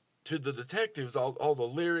to the detectives, all the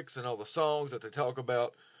lyrics and all the songs that they talk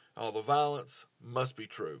about, all the violence must be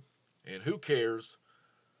true. And who cares?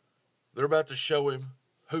 They're about to show him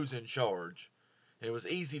who's in charge. And it was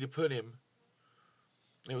easy to put him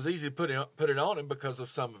It was easy to put it on him because of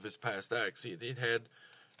some of his past acts. He had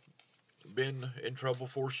been in trouble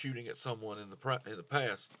for shooting at someone in the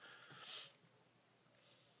past.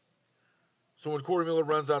 So when Corey Miller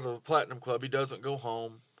runs out of the Platinum Club, he doesn't go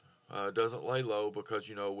home, doesn't lay low, because,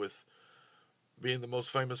 with being the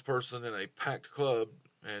most famous person in a packed club,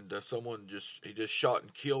 and he just shot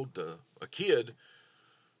and killed a kid,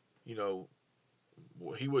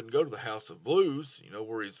 he wouldn't go to the House of Blues,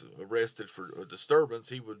 where he's arrested for a disturbance.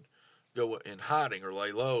 He would go in hiding or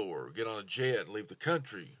lay low or get on a jet and leave the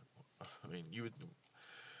country. I mean, you would.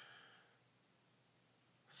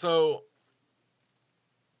 So,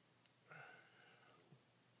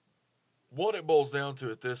 what it boils down to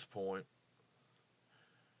at this point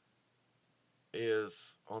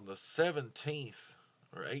is on the 17th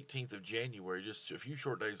or 18th of January, just a few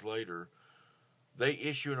short days later, they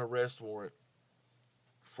issue an arrest warrant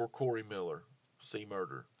for Corey Miller,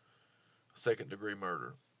 murder, second-degree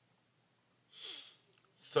murder.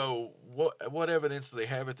 So what evidence do they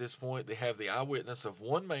have at this point? They have the eyewitness of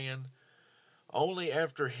one man, only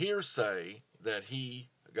after hearsay that he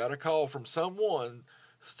got a call from someone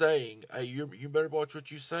saying, hey, you better watch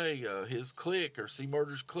what you say. His clique, or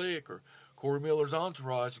Murder's clique, or Corey Miller's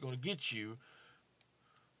entourage is going to get you.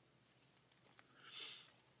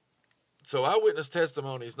 So eyewitness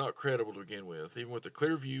testimony is not credible to begin with, even with a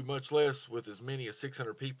clear view, much less with as many as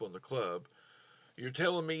 600 people in the club. You're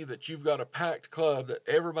telling me that you've got a packed club that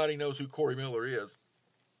everybody knows who Corey Miller is,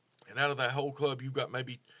 and out of that whole club, you've got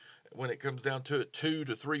maybe, when it comes down to it, 2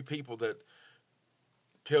 to 3 people that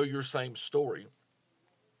tell your same story.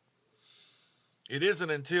 It isn't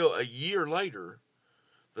until a year later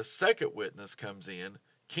the second witness comes in,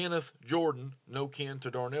 Kenneth Jordan, no kin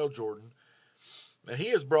to Darnell Jordan, and he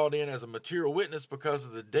is brought in as a material witness because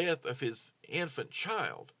of the death of his infant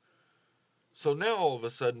child. So now all of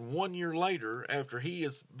a sudden, 1 year later, after he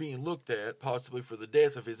is being looked at, possibly for the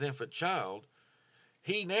death of his infant child,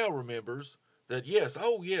 he now remembers that,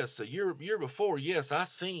 a year before, yes, I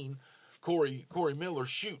seen Corey Miller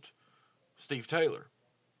shoot Steve Taylor.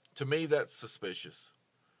 To me, that's suspicious.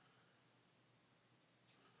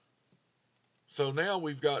 So now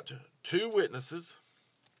we've got 2 witnesses.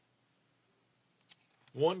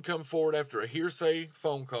 One come forward after a hearsay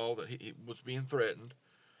phone call that he was being threatened.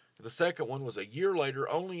 The second one was a year later,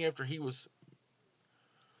 only after he was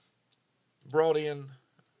brought in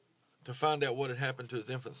to find out what had happened to his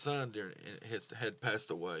infant son had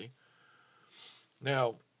passed away.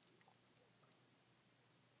 Now,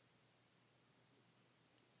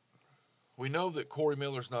 we know that Corey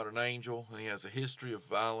Miller's not an angel, and he has a history of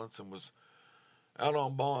violence and was out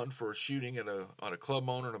on bond for a shooting on a club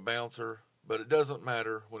owner and a bouncer, but it doesn't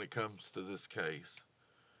matter when it comes to this case.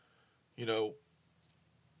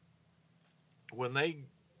 When they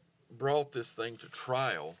brought this thing to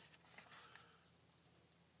trial,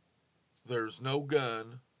 there's no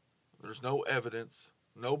gun, there's no evidence,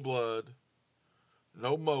 no blood,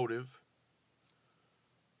 no motive.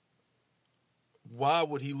 Why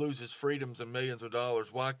would he lose his freedoms and millions of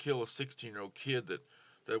dollars? Why kill a 16-year-old kid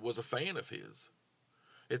that was a fan of his?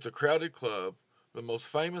 It's a crowded club. The most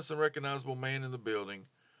famous and recognizable man in the building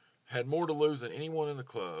had more to lose than anyone in the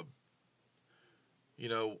club.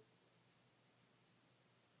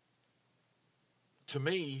 To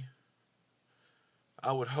me,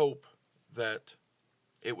 I would hope that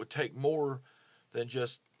it would take more than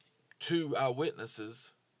just 2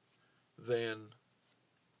 eyewitnesses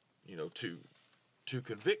to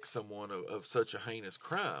convict someone of such a heinous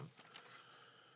crime.